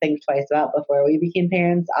didn't think twice about before we became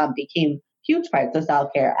parents became huge parts of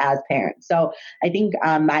self-care as parents. So I think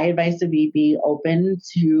my advice would be open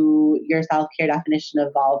to your self-care definition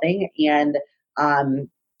evolving, and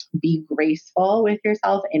be graceful with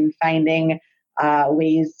yourself in finding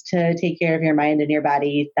ways to take care of your mind and your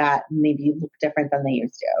body that maybe look different than they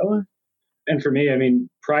used to. And for me, I mean,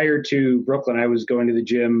 prior to Brooklyn, I was going to the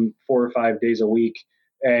gym 4 or 5 days a week,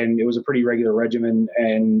 and it was a pretty regular regimen,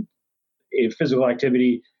 and physical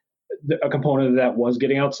activity, a component of that was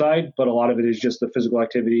getting outside, but a lot of it is just the physical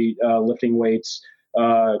activity, lifting weights,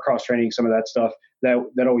 cross training, some of that stuff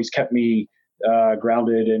that always kept me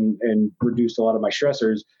grounded and reduced a lot of my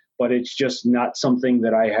stressors. But it's just not something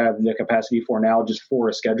that I have the capacity for now, just for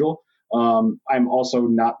a schedule. I'm also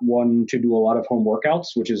not one to do a lot of home workouts,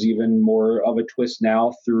 which is even more of a twist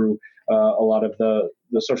now through a lot of the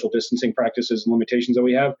social distancing practices and limitations that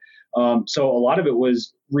we have. So a lot of it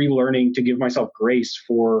was relearning to give myself grace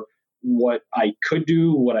for what I could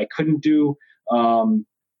do, what I couldn't do,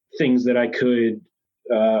 things that I could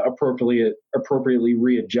appropriately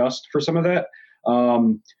readjust for some of that.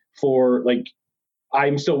 For like,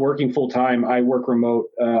 I'm still working full time. I work remote.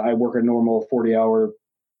 I work a normal 40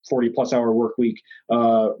 plus hour work week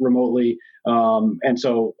remotely. And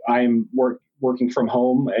so I'm working from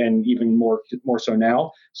home, and even more so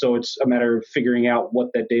now. So it's a matter of figuring out what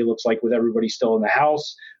that day looks like with everybody still in the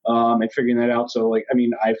house, and figuring that out. So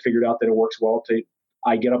I figured out that it works well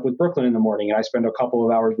I get up with Brooklyn in the morning, and I spend a couple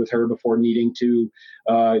of hours with her before needing to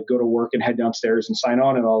go to work and head downstairs and sign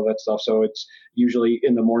on and all of that stuff. So it's usually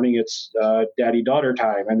in the morning, it's daddy-daughter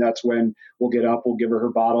time. And that's when we'll get up, we'll give her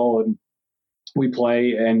bottle, and we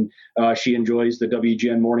play, and she enjoys the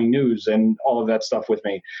WGN morning news and all of that stuff with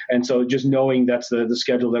me. And so just knowing that's the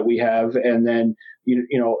schedule that we have. And then,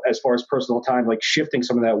 as far as personal time, like shifting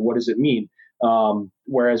some of that, what does it mean?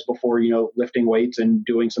 Whereas before, lifting weights and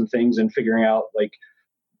doing some things and figuring out like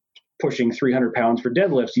pushing 300 pounds for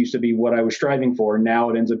deadlifts used to be what I was striving for. Now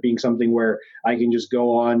it ends up being something where I can just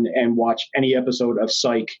go on and watch any episode of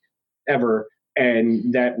Psych ever,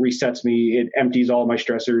 and that resets me. It empties all my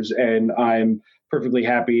stressors, and I'm perfectly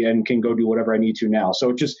happy and can go do whatever I need to now.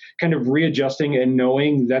 So just kind of readjusting and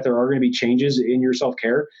knowing that there are going to be changes in your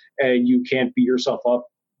self-care, and you can't beat yourself up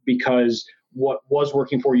because what was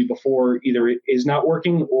working for you before either it is not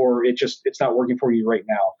working or it's not working for you right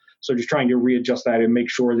now. So just trying to readjust that and make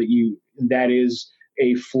sure that that is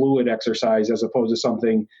a fluid exercise as opposed to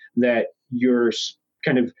something that you're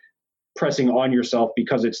kind of pressing on yourself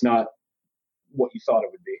because it's not what you thought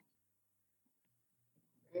it would be.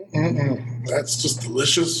 That's just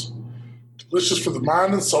delicious. Delicious for the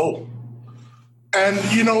mind and soul. And,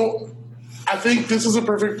 I think this is a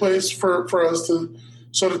perfect place for us to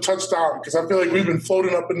sort of touch down, because I feel like we've been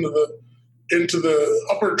floating up into the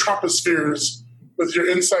upper tropospheres with your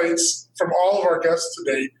insights from all of our guests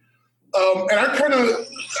today. And I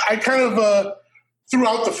kind of threw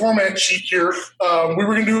out the format sheet here. We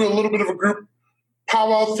were going to do a little bit of a group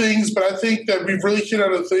powwow things, but I think that we've really hit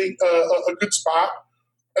on a good spot.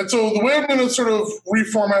 And so the way I'm going to sort of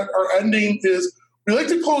reformat our ending is we like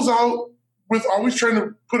to close out with always trying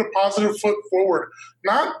to put a positive foot forward,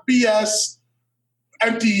 not BS,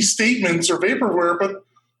 empty statements or vaporware, but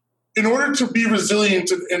in order to be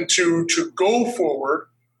resilient and to go forward,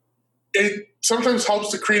 it sometimes helps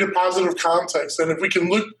to create a positive context. And if we can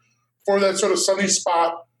look for that sort of sunny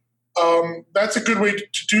spot, that's a good way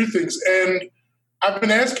to do things. And I've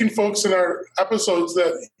been asking folks in our episodes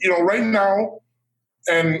that, right now,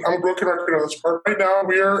 and I'm a broken record on this part, right now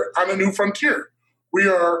we are on a new frontier. We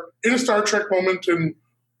are in a Star Trek moment, and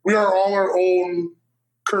we are all our own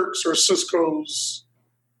Kirks or Cisco's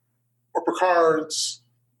or Picards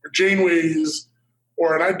or Janeways,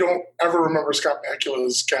 and I don't ever remember Scott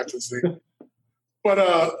Bakula's captain's name,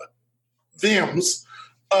 but them's,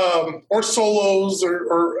 or Solos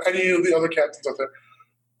or any of the other captains out there.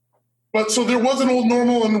 But so there was an old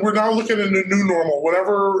normal, and we're now looking at a new normal,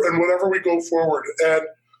 whatever we go forward. And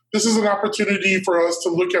this is an opportunity for us to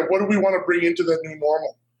look at what do we want to bring into that new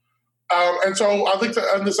normal. And so I'd like to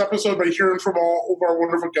end this episode by hearing from all of our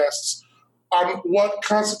wonderful guests on what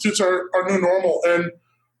constitutes our new normal.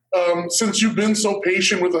 And since you've been so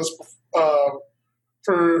patient with us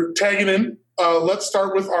for tagging in, let's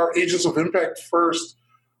start with our agents of impact first.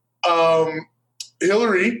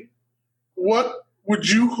 Hillary, what would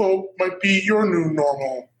you hope might be your new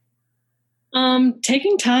normal?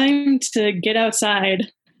 Taking time to get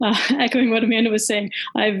outside. Echoing what Amanda was saying,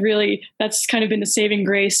 that's kind of been the saving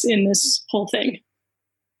grace in this whole thing.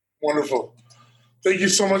 Wonderful. Thank you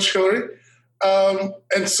so much, Hillary.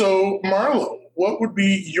 And so, Marlo, what would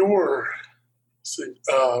be your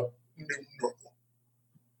new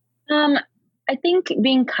normal? I think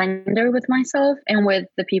being kinder with myself and with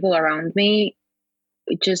the people around me,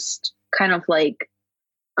 just kind of like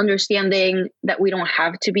understanding that we don't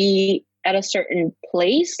have to be at a certain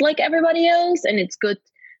place like everybody else. And it's good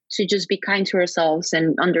to just be kind to ourselves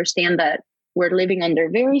and understand that we're living under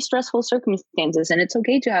very stressful circumstances, and it's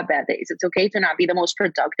okay to have bad days. It's okay to not be the most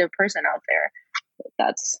productive person out there.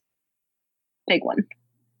 That's a big one.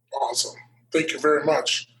 Awesome. Thank you very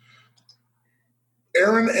much.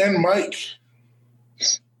 Aaron and Mike.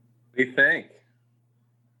 What do you think?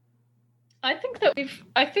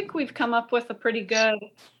 I think we've come up with a pretty good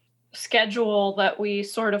schedule that we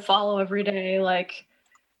sort of follow every day. Like,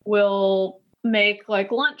 we'll make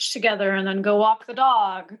like lunch together and then go walk the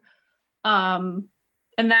dog. And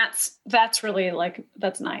that's really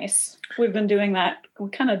that's nice. We've been doing that.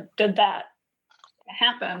 We kind of did that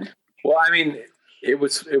happen. Well, I mean, it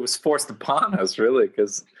was forced upon us, really,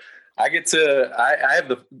 because I have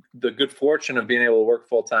the good fortune of being able to work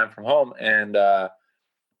full time from home, and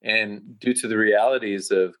due to the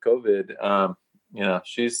realities of COVID,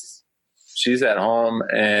 she's at home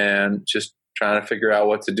and just trying to figure out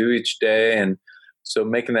what to do each day, and so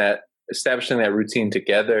establishing that routine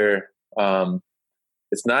together.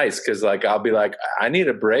 It's nice because I'll be like, I need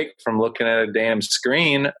a break from looking at a damn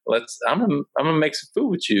screen. I'm gonna make some food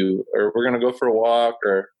with you, or we're gonna go for a walk,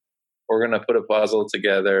 or we're gonna put a puzzle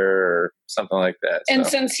together, or something like that. And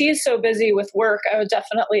since he's so busy with work, I would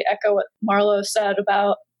definitely echo what Marlo said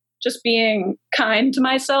about just being kind to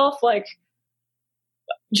myself. Like,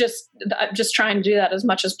 just trying to do that as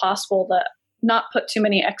much as possible, that not put too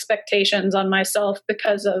many expectations on myself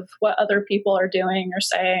because of what other people are doing or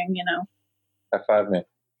saying, High five me.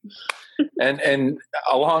 and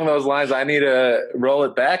along those lines, I need to roll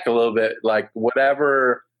it back a little bit. Like,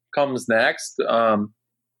 whatever comes next,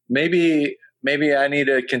 maybe I need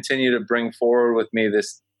to continue to bring forward with me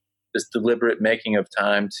this this deliberate making of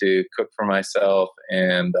time to cook for myself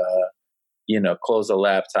and, close a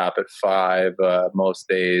laptop at 5 most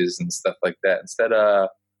days and stuff like that, instead of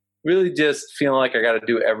really just feeling like I got to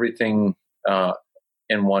do everything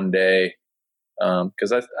in one day,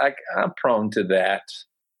 because I'm prone to that.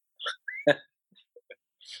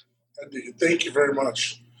 Thank you very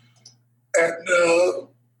much. And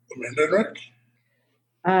Amanda and Rick?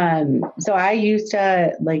 So I used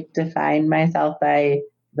to define myself by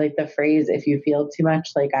the phrase, if you feel too much,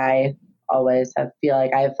 I always feel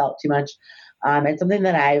like I have felt too much. And something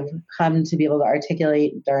that I've come to be able to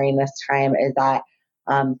articulate during this time is that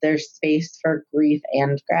there's space for grief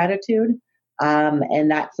and gratitude. And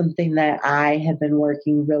that's something that I have been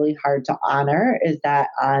working really hard to honor, is that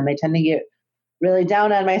I tend to get really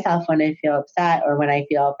down on myself when I feel upset or when I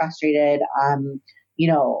feel frustrated,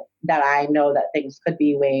 that I know that things could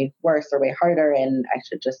be way worse or way harder and I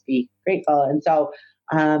should just be grateful. And so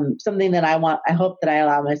something that I hope that I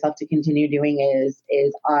allow myself to continue doing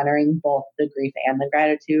is honoring both the grief and the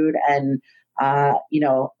gratitude. And,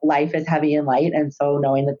 life is heavy and light. And so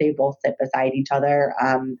knowing that they both sit beside each other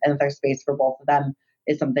and there's space for both of them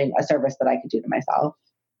is a service that I could do to myself.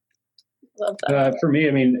 Love that. For me,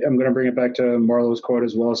 I'm going to bring it back to Marlo's quote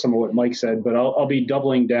as well as some of what Mike said, but I'll be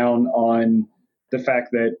doubling down on the fact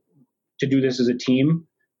that to do this as a team,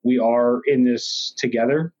 we are in this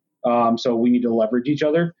together. So we need to leverage each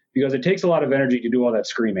other, because it takes a lot of energy to do all that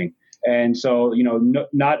screaming. And so,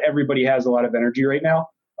 not everybody has a lot of energy right now.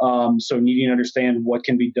 So needing to understand what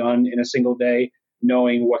can be done in a single day,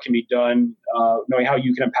 knowing what can be done, knowing how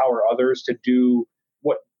you can empower others to do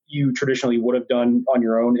what you traditionally would have done on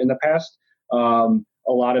your own in the past. A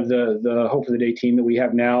lot of the Hope for the Day team that we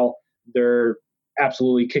have now, they're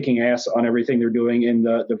absolutely kicking ass on everything they're doing in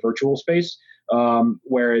the virtual space.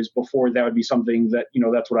 Whereas before that would be something that,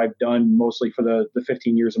 that's what I've done mostly for the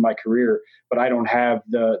 15 years of my career, but I don't have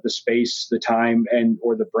the space, the time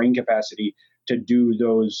or the brain capacity to do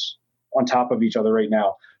those on top of each other right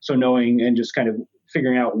now. So knowing and just kind of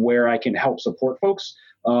figuring out where I can help support folks.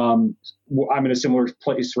 I'm in a similar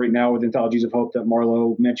place right now with Anthologies of Hope that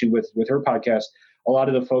Marlo mentioned with her podcast. A lot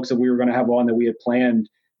of the folks that we were going to have on that we had planned,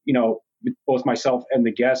 both myself and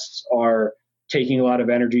the guests are taking a lot of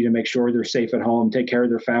energy to make sure they're safe at home, take care of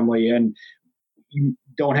their family. And you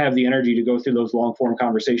don't have the energy to go through those long form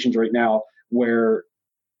conversations right now where,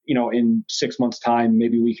 in 6 months time,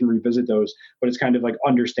 maybe we can revisit those, but it's kind of like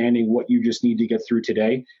understanding what you just need to get through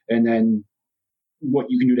today and then what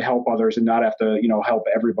you can do to help others and not have to, help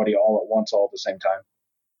everybody all at once, all at the same time.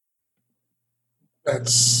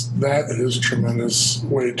 That is a tremendous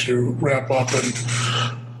way to wrap up. And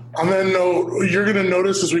on that note, you're going to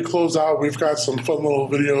notice as we close out, we've got some fun little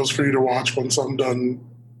videos for you to watch once I'm done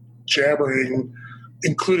jabbering,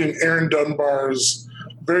 including Aaron Dunbar's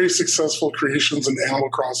very successful creations in Animal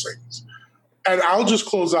Crossing. And I'll just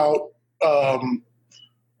close out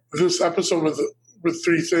this episode with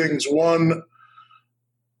 3 things. One,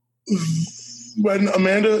 when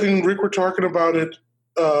Amanda and Rick were talking about it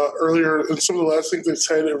earlier, and some of the last things they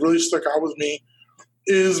said, it really stuck out with me,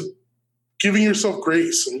 is giving yourself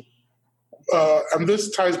grace. And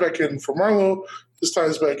this ties back in for Marlo, this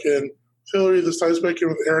ties back in Hillary, this ties back in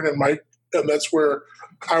with Aaron and Mike, and that's where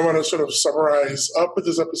I want to sort of summarize up with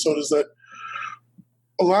this episode, is that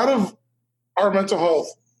a lot of our mental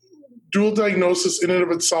health, dual diagnosis in and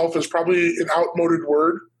of itself is probably an outmoded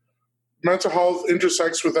word. Mental health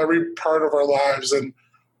intersects with every part of our lives. And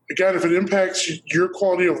again, if it impacts your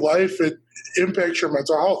quality of life, it impacts your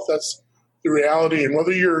mental health. That's the reality. And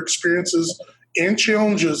whether your experiences and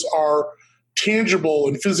challenges are tangible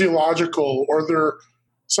and physiological, or they're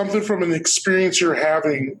something from an experience you're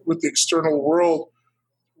having with the external world,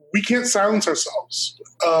 we can't silence ourselves.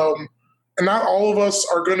 And not all of us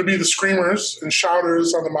are going to be the screamers and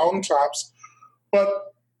shouters on the mountaintops, but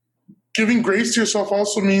giving grace to yourself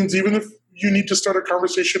also means, even if you need to start a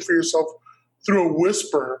conversation for yourself through a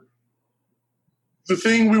whisper, the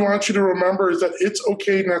thing we want you to remember is that it's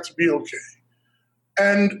okay not to be okay.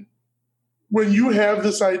 And when you have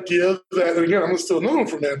this idea that, and again, I'm going to steal another one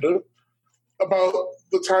from Amanda, about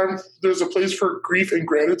the time there's a place for grief and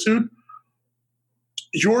gratitude,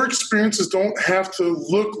 your experiences don't have to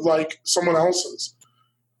look like someone else's.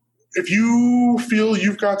 If you feel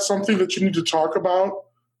you've got something that you need to talk about,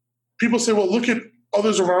 people say, well, look at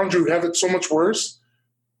others around you who have it so much worse.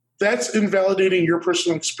 That's invalidating your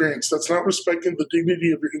personal experience. That's not respecting the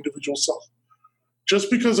dignity of your individual self.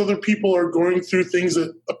 Just because other people are going through things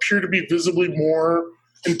that appear to be visibly more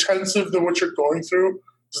intensive than what you're going through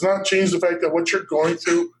does not change the fact that what you're going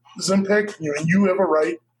through is impacting you, and you have a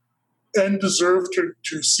right and deserve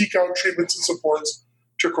to seek out treatments and supports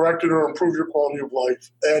to correct it or improve your quality of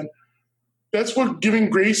life. And that's what giving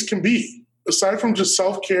grace can be. Aside from just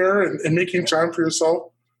self-care and making time for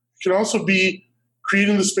yourself, it can also be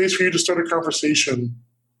creating the space for you to start a conversation.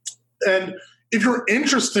 And if you're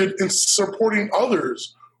interested in supporting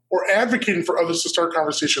others or advocating for others to start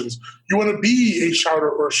conversations, you want to be a shouter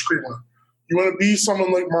or a screamer. You want to be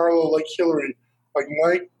someone like Marlo, like Hillary, like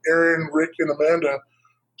Mike, Aaron, Rick, and Amanda.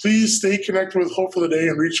 Please stay connected with Hope for the Day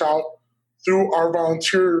and reach out through our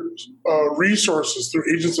volunteer resources, through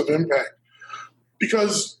Agents of Impact.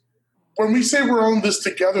 Because when we say we're on this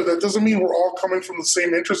together, that doesn't mean we're all coming from the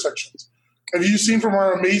same intersections. Have you seen from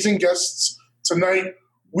our amazing guests tonight,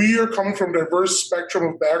 we are coming from a diverse spectrum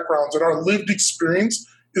of backgrounds, and our lived experience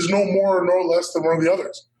is no more or no less than one of the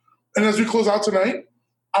others. And as we close out tonight,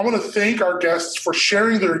 I want to thank our guests for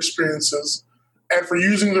sharing their experiences and for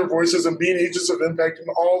using their voices and being agents of impact in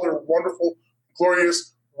all their wonderful,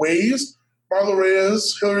 glorious ways. Marlo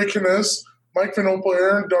Reyes, Hillary Kness, Mike Van Opel,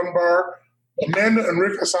 Aaron Dunbar, Amanda and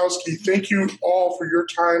Rick Osowski, thank you all for your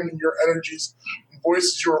time and your energies and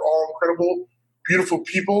voices. You are all incredible, beautiful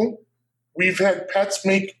people. We've had pets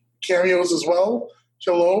make cameos as well.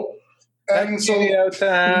 Hello. And so,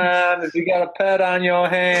 time. If you got a pet on your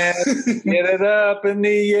hand, get it up in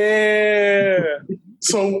the air.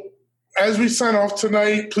 So as we sign off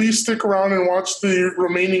tonight, please stick around and watch the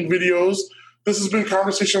remaining videos. This has been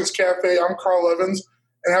Conversations Cafe. I'm Carl Evans,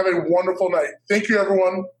 and have a wonderful night. Thank you,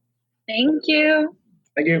 everyone. Thank you.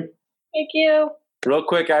 Thank you. Thank you. Real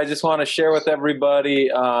quick, I just want to share with everybody,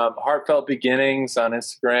 Heartfelt Beginnings on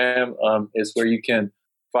Instagram is where you can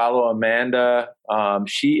follow Amanda.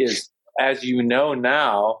 She is, as you know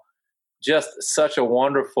now, just such a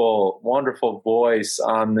wonderful, wonderful voice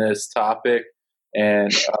on this topic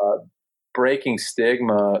and breaking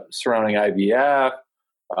stigma surrounding IVF,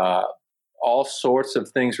 all sorts of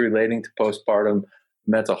things relating to postpartum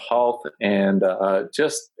mental health, and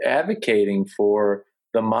just advocating for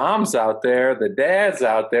the moms out there, the dads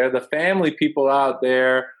out there, the family people out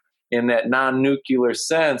there in that non-nuclear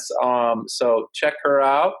sense. So check her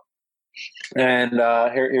out. And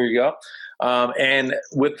here you go. And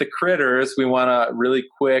with the critters, we want to really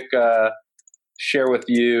quick share with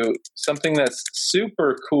you something that's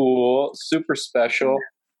super cool, super special.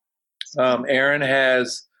 Erin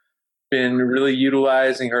has been really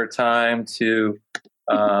utilizing her time to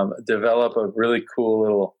develop a really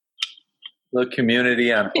cool little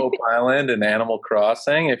community on Hope Island and Animal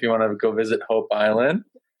Crossing. If you want to go visit Hope Island,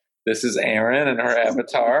 this is Erin and her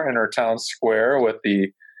avatar in her town square with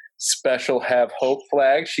the special Have Hope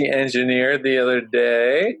flag she engineered the other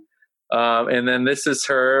day. And then this is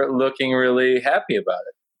her looking really happy about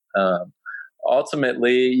it.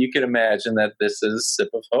 Ultimately, you could imagine that this is Sip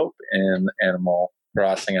of Hope in Animal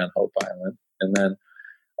Crossing on Hope Island. And then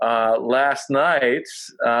last night,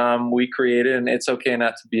 we created an It's Okay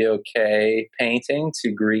Not to Be Okay painting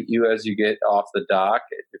to greet you as you get off the dock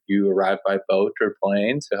if you arrive by boat or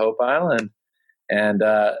plane to Hope Island. And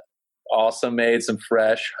also made some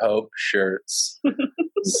fresh Hope shirts.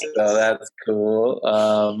 So that's cool.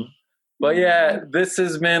 But yeah, this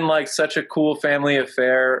has been like such a cool family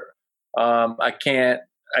affair. I can't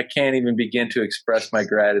even begin to express my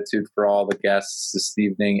gratitude for all the guests this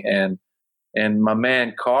evening and my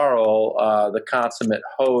man Carl, the consummate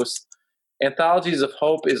host. Anthologies of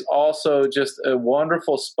Hope is also just a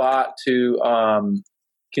wonderful spot to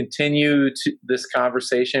continue this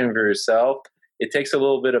conversation for yourself. It takes a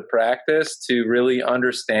little bit of practice to really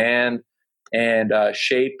understand and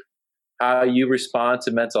shape how you respond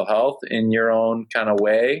to mental health in your own kind of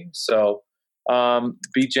way. So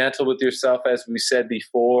be gentle with yourself, as we said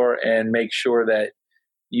before, and make sure that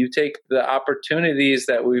you take the opportunities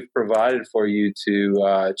that we've provided for you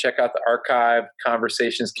to check out the archive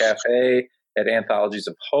Conversations Cafe at Anthologies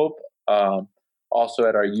of Hope, also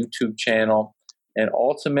at our YouTube channel. And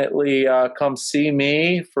ultimately, come see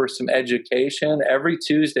me for some education every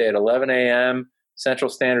Tuesday at 11 a.m. Central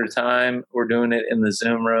Standard Time. We're doing it in the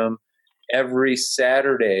Zoom room. Every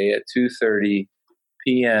Saturday at 2:30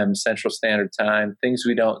 p.m. Central Standard Time. Things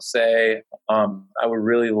we don't say. I would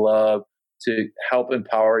really love to help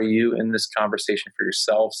empower you in this conversation for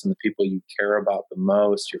yourselves and the people you care about the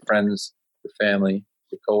most, your friends, your family,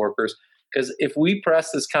 your coworkers. Because if we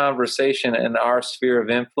press this conversation in our sphere of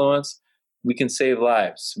influence, we can save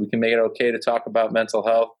lives. We can make it okay to talk about mental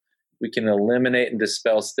health. We can eliminate and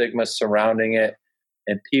dispel stigma surrounding it,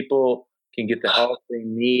 and people can get the help they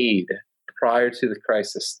need prior to the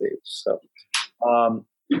crisis stage. So,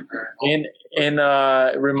 in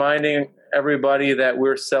reminding everybody that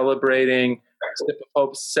we're celebrating Sip of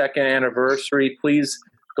Hope's 2nd anniversary, please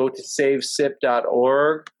go to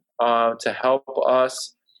savesip.org to help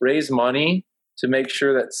us raise money to make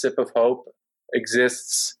sure that Sip of Hope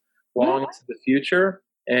exists long into the future.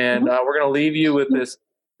 And we're going to leave you with this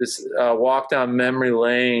walk down memory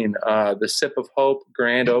lane, the Sip of Hope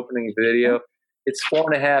grand opening video. It's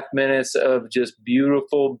 4.5 minutes of just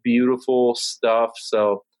beautiful, beautiful stuff.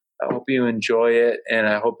 So I hope you enjoy it, and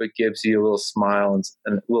I hope it gives you a little smile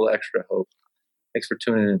and a little extra hope. Thanks for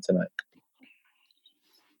tuning in tonight.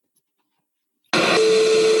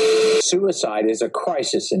 Suicide is a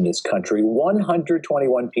crisis in this country.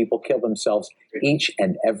 121 people kill themselves each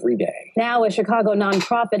and every day. Now, a Chicago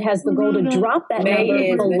nonprofit has the goal to drop that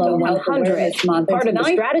number below 100. Part of the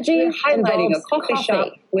strategy, highlighting a coffee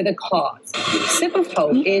shop with a cause. Sip of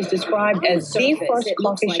Hope is described as the first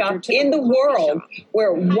coffee shop in the world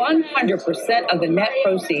where 100% of the net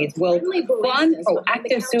proceeds will fund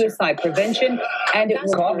proactive suicide prevention, and it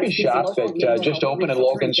will coffee shop that just opened in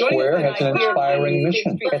Logan Square has an inspiring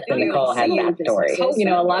mission. Kristen Nicole has that story. You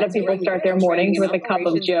know, a lot of people start their mornings with a cup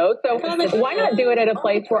of Joe, so why not do it at a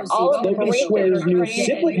place where all of the Logan Square's new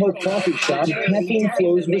Sip of Hope coffee shop, caffeine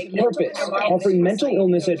flows with purpose, offering mental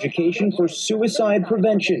illness education for suicide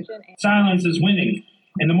prevention. Silence is winning.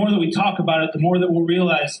 And the more that we talk about it, the more that we'll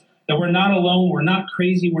realize that we're not alone, we're not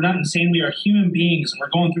crazy, we're not insane, we are human beings, and we're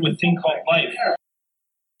going through a thing called life.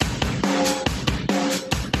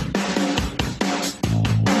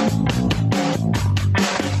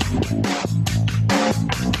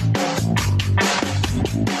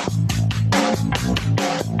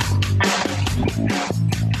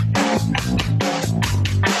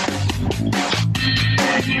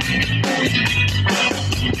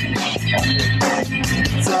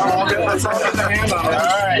 Let's all get the hand on it.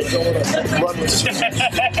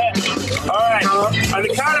 All right. On the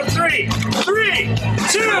count of 3. 3,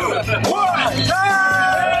 2, 1.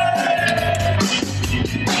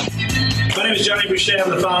 My name is Johnny Boucher. I'm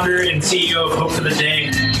the founder and CEO of Hope for the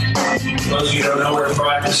Day. For those of you who don't know, we're a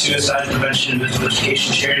proactive suicide prevention and mental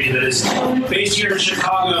education charity that is based here in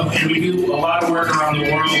Chicago, and we do a lot of work around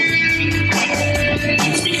the world.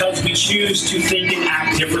 It's because we choose to think and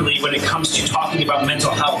act differently when it comes to talking about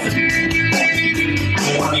mental health.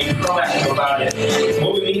 We want to be proactive about it.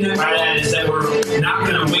 What we mean by that is that we're not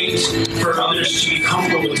going to wait for others to be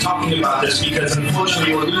comfortable with talking about this, because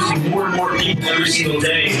unfortunately we're losing more and more people every single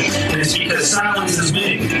day. And it's because silence is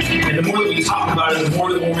winning. And the more that we talk about it, the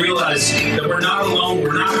more that we'll realize that we're not alone,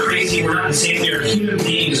 we're not crazy, we're not insane, we are human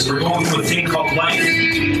beings. We're going through a thing called life.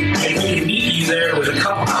 And if we can meet you there with a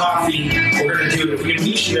cup of coffee, we're going to do it. If we can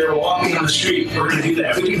meet you there walking on the street, we're going to do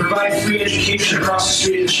that. If we can provide free education across the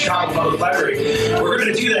street at the Chicago Public Library, we're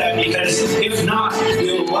going to do that, because if not,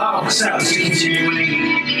 we'll allow silence to continue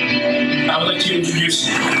winning. I would like to introduce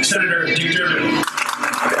Senator Dick Durbin.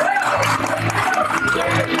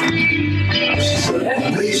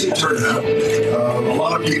 Amazing turnout. A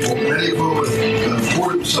lot of people, many of whom have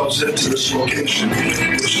poured themselves into this location,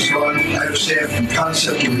 which has gone, I understand, from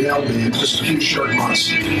concept to reality in just a few short months.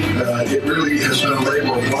 It really has been a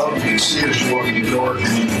labor of love. You can see it as you walk in the door,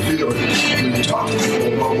 and you can feel it when you talk to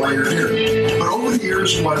people about why you're here. But over the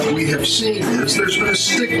years, what we have seen is there's been a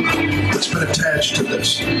stigma that's been attached to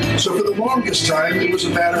this. So for the longest time, it was a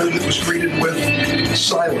matter that was greeted with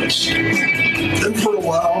silence. Then for a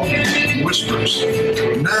while, whispers.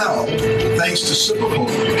 Now, thanks to Sip of Hope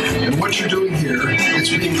and what you're doing here, it's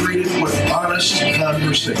being greeted with honest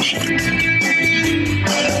conversation.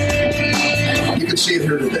 You can see it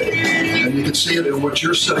here today, and you can see it in what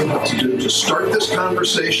you're setting up to do, to start this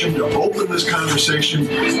conversation, to open this conversation,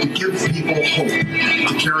 to give people hope,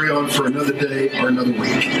 to carry on for another day or another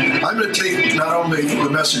week. I'm going to take not only the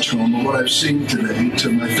message home of what I've seen today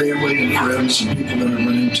to my family and friends and people that I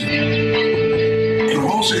run into, I'm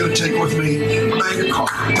also going to take with me a bag of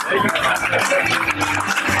coffee.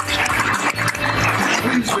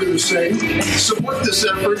 Please do the same. Support this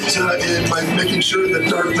effort by making sure that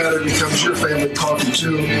Dark Matter becomes your family coffee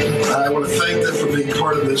too. I want to thank them for being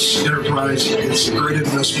part of this enterprise. It's a great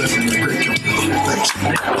investment and a great company. Thanks.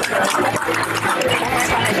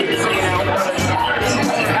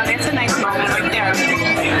 It's a nice moment right there.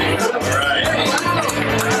 All right.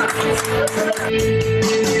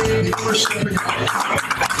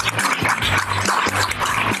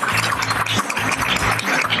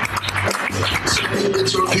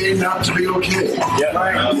 It's okay not to be okay. Yeah.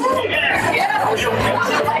 Right.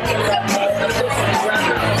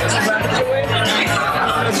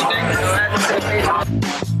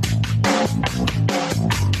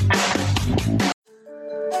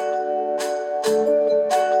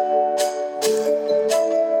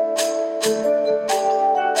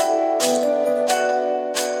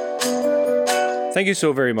 Thank you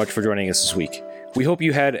so very much for joining us this week. We hope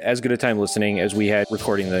you had as good a time listening as we had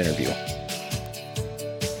recording the interview.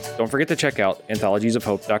 Don't forget to check out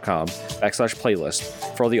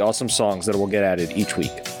anthologiesofhope.com/playlist for all the awesome songs that will get added each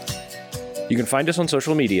week. You can find us on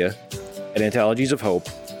social media at Anthologies of Hope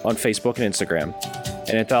on Facebook and Instagram,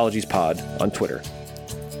 and Anthologies Pod on Twitter.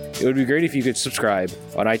 It would be great if you could subscribe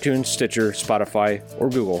on iTunes, Stitcher, Spotify, or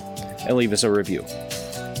Google, and leave us a review.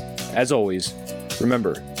 As always,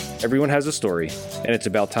 remember, everyone has a story, and it's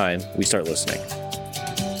about time we start listening.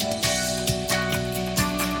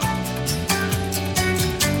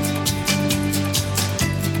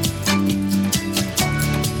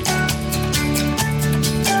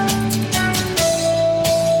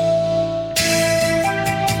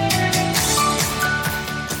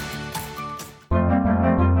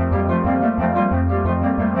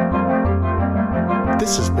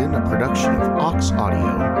 This has been a production of Ox Audio.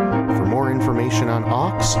 For more information on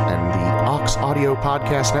Ox and the Ox Audio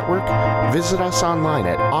Podcast Network, visit us online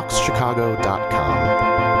at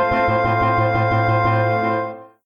oxchicago.com.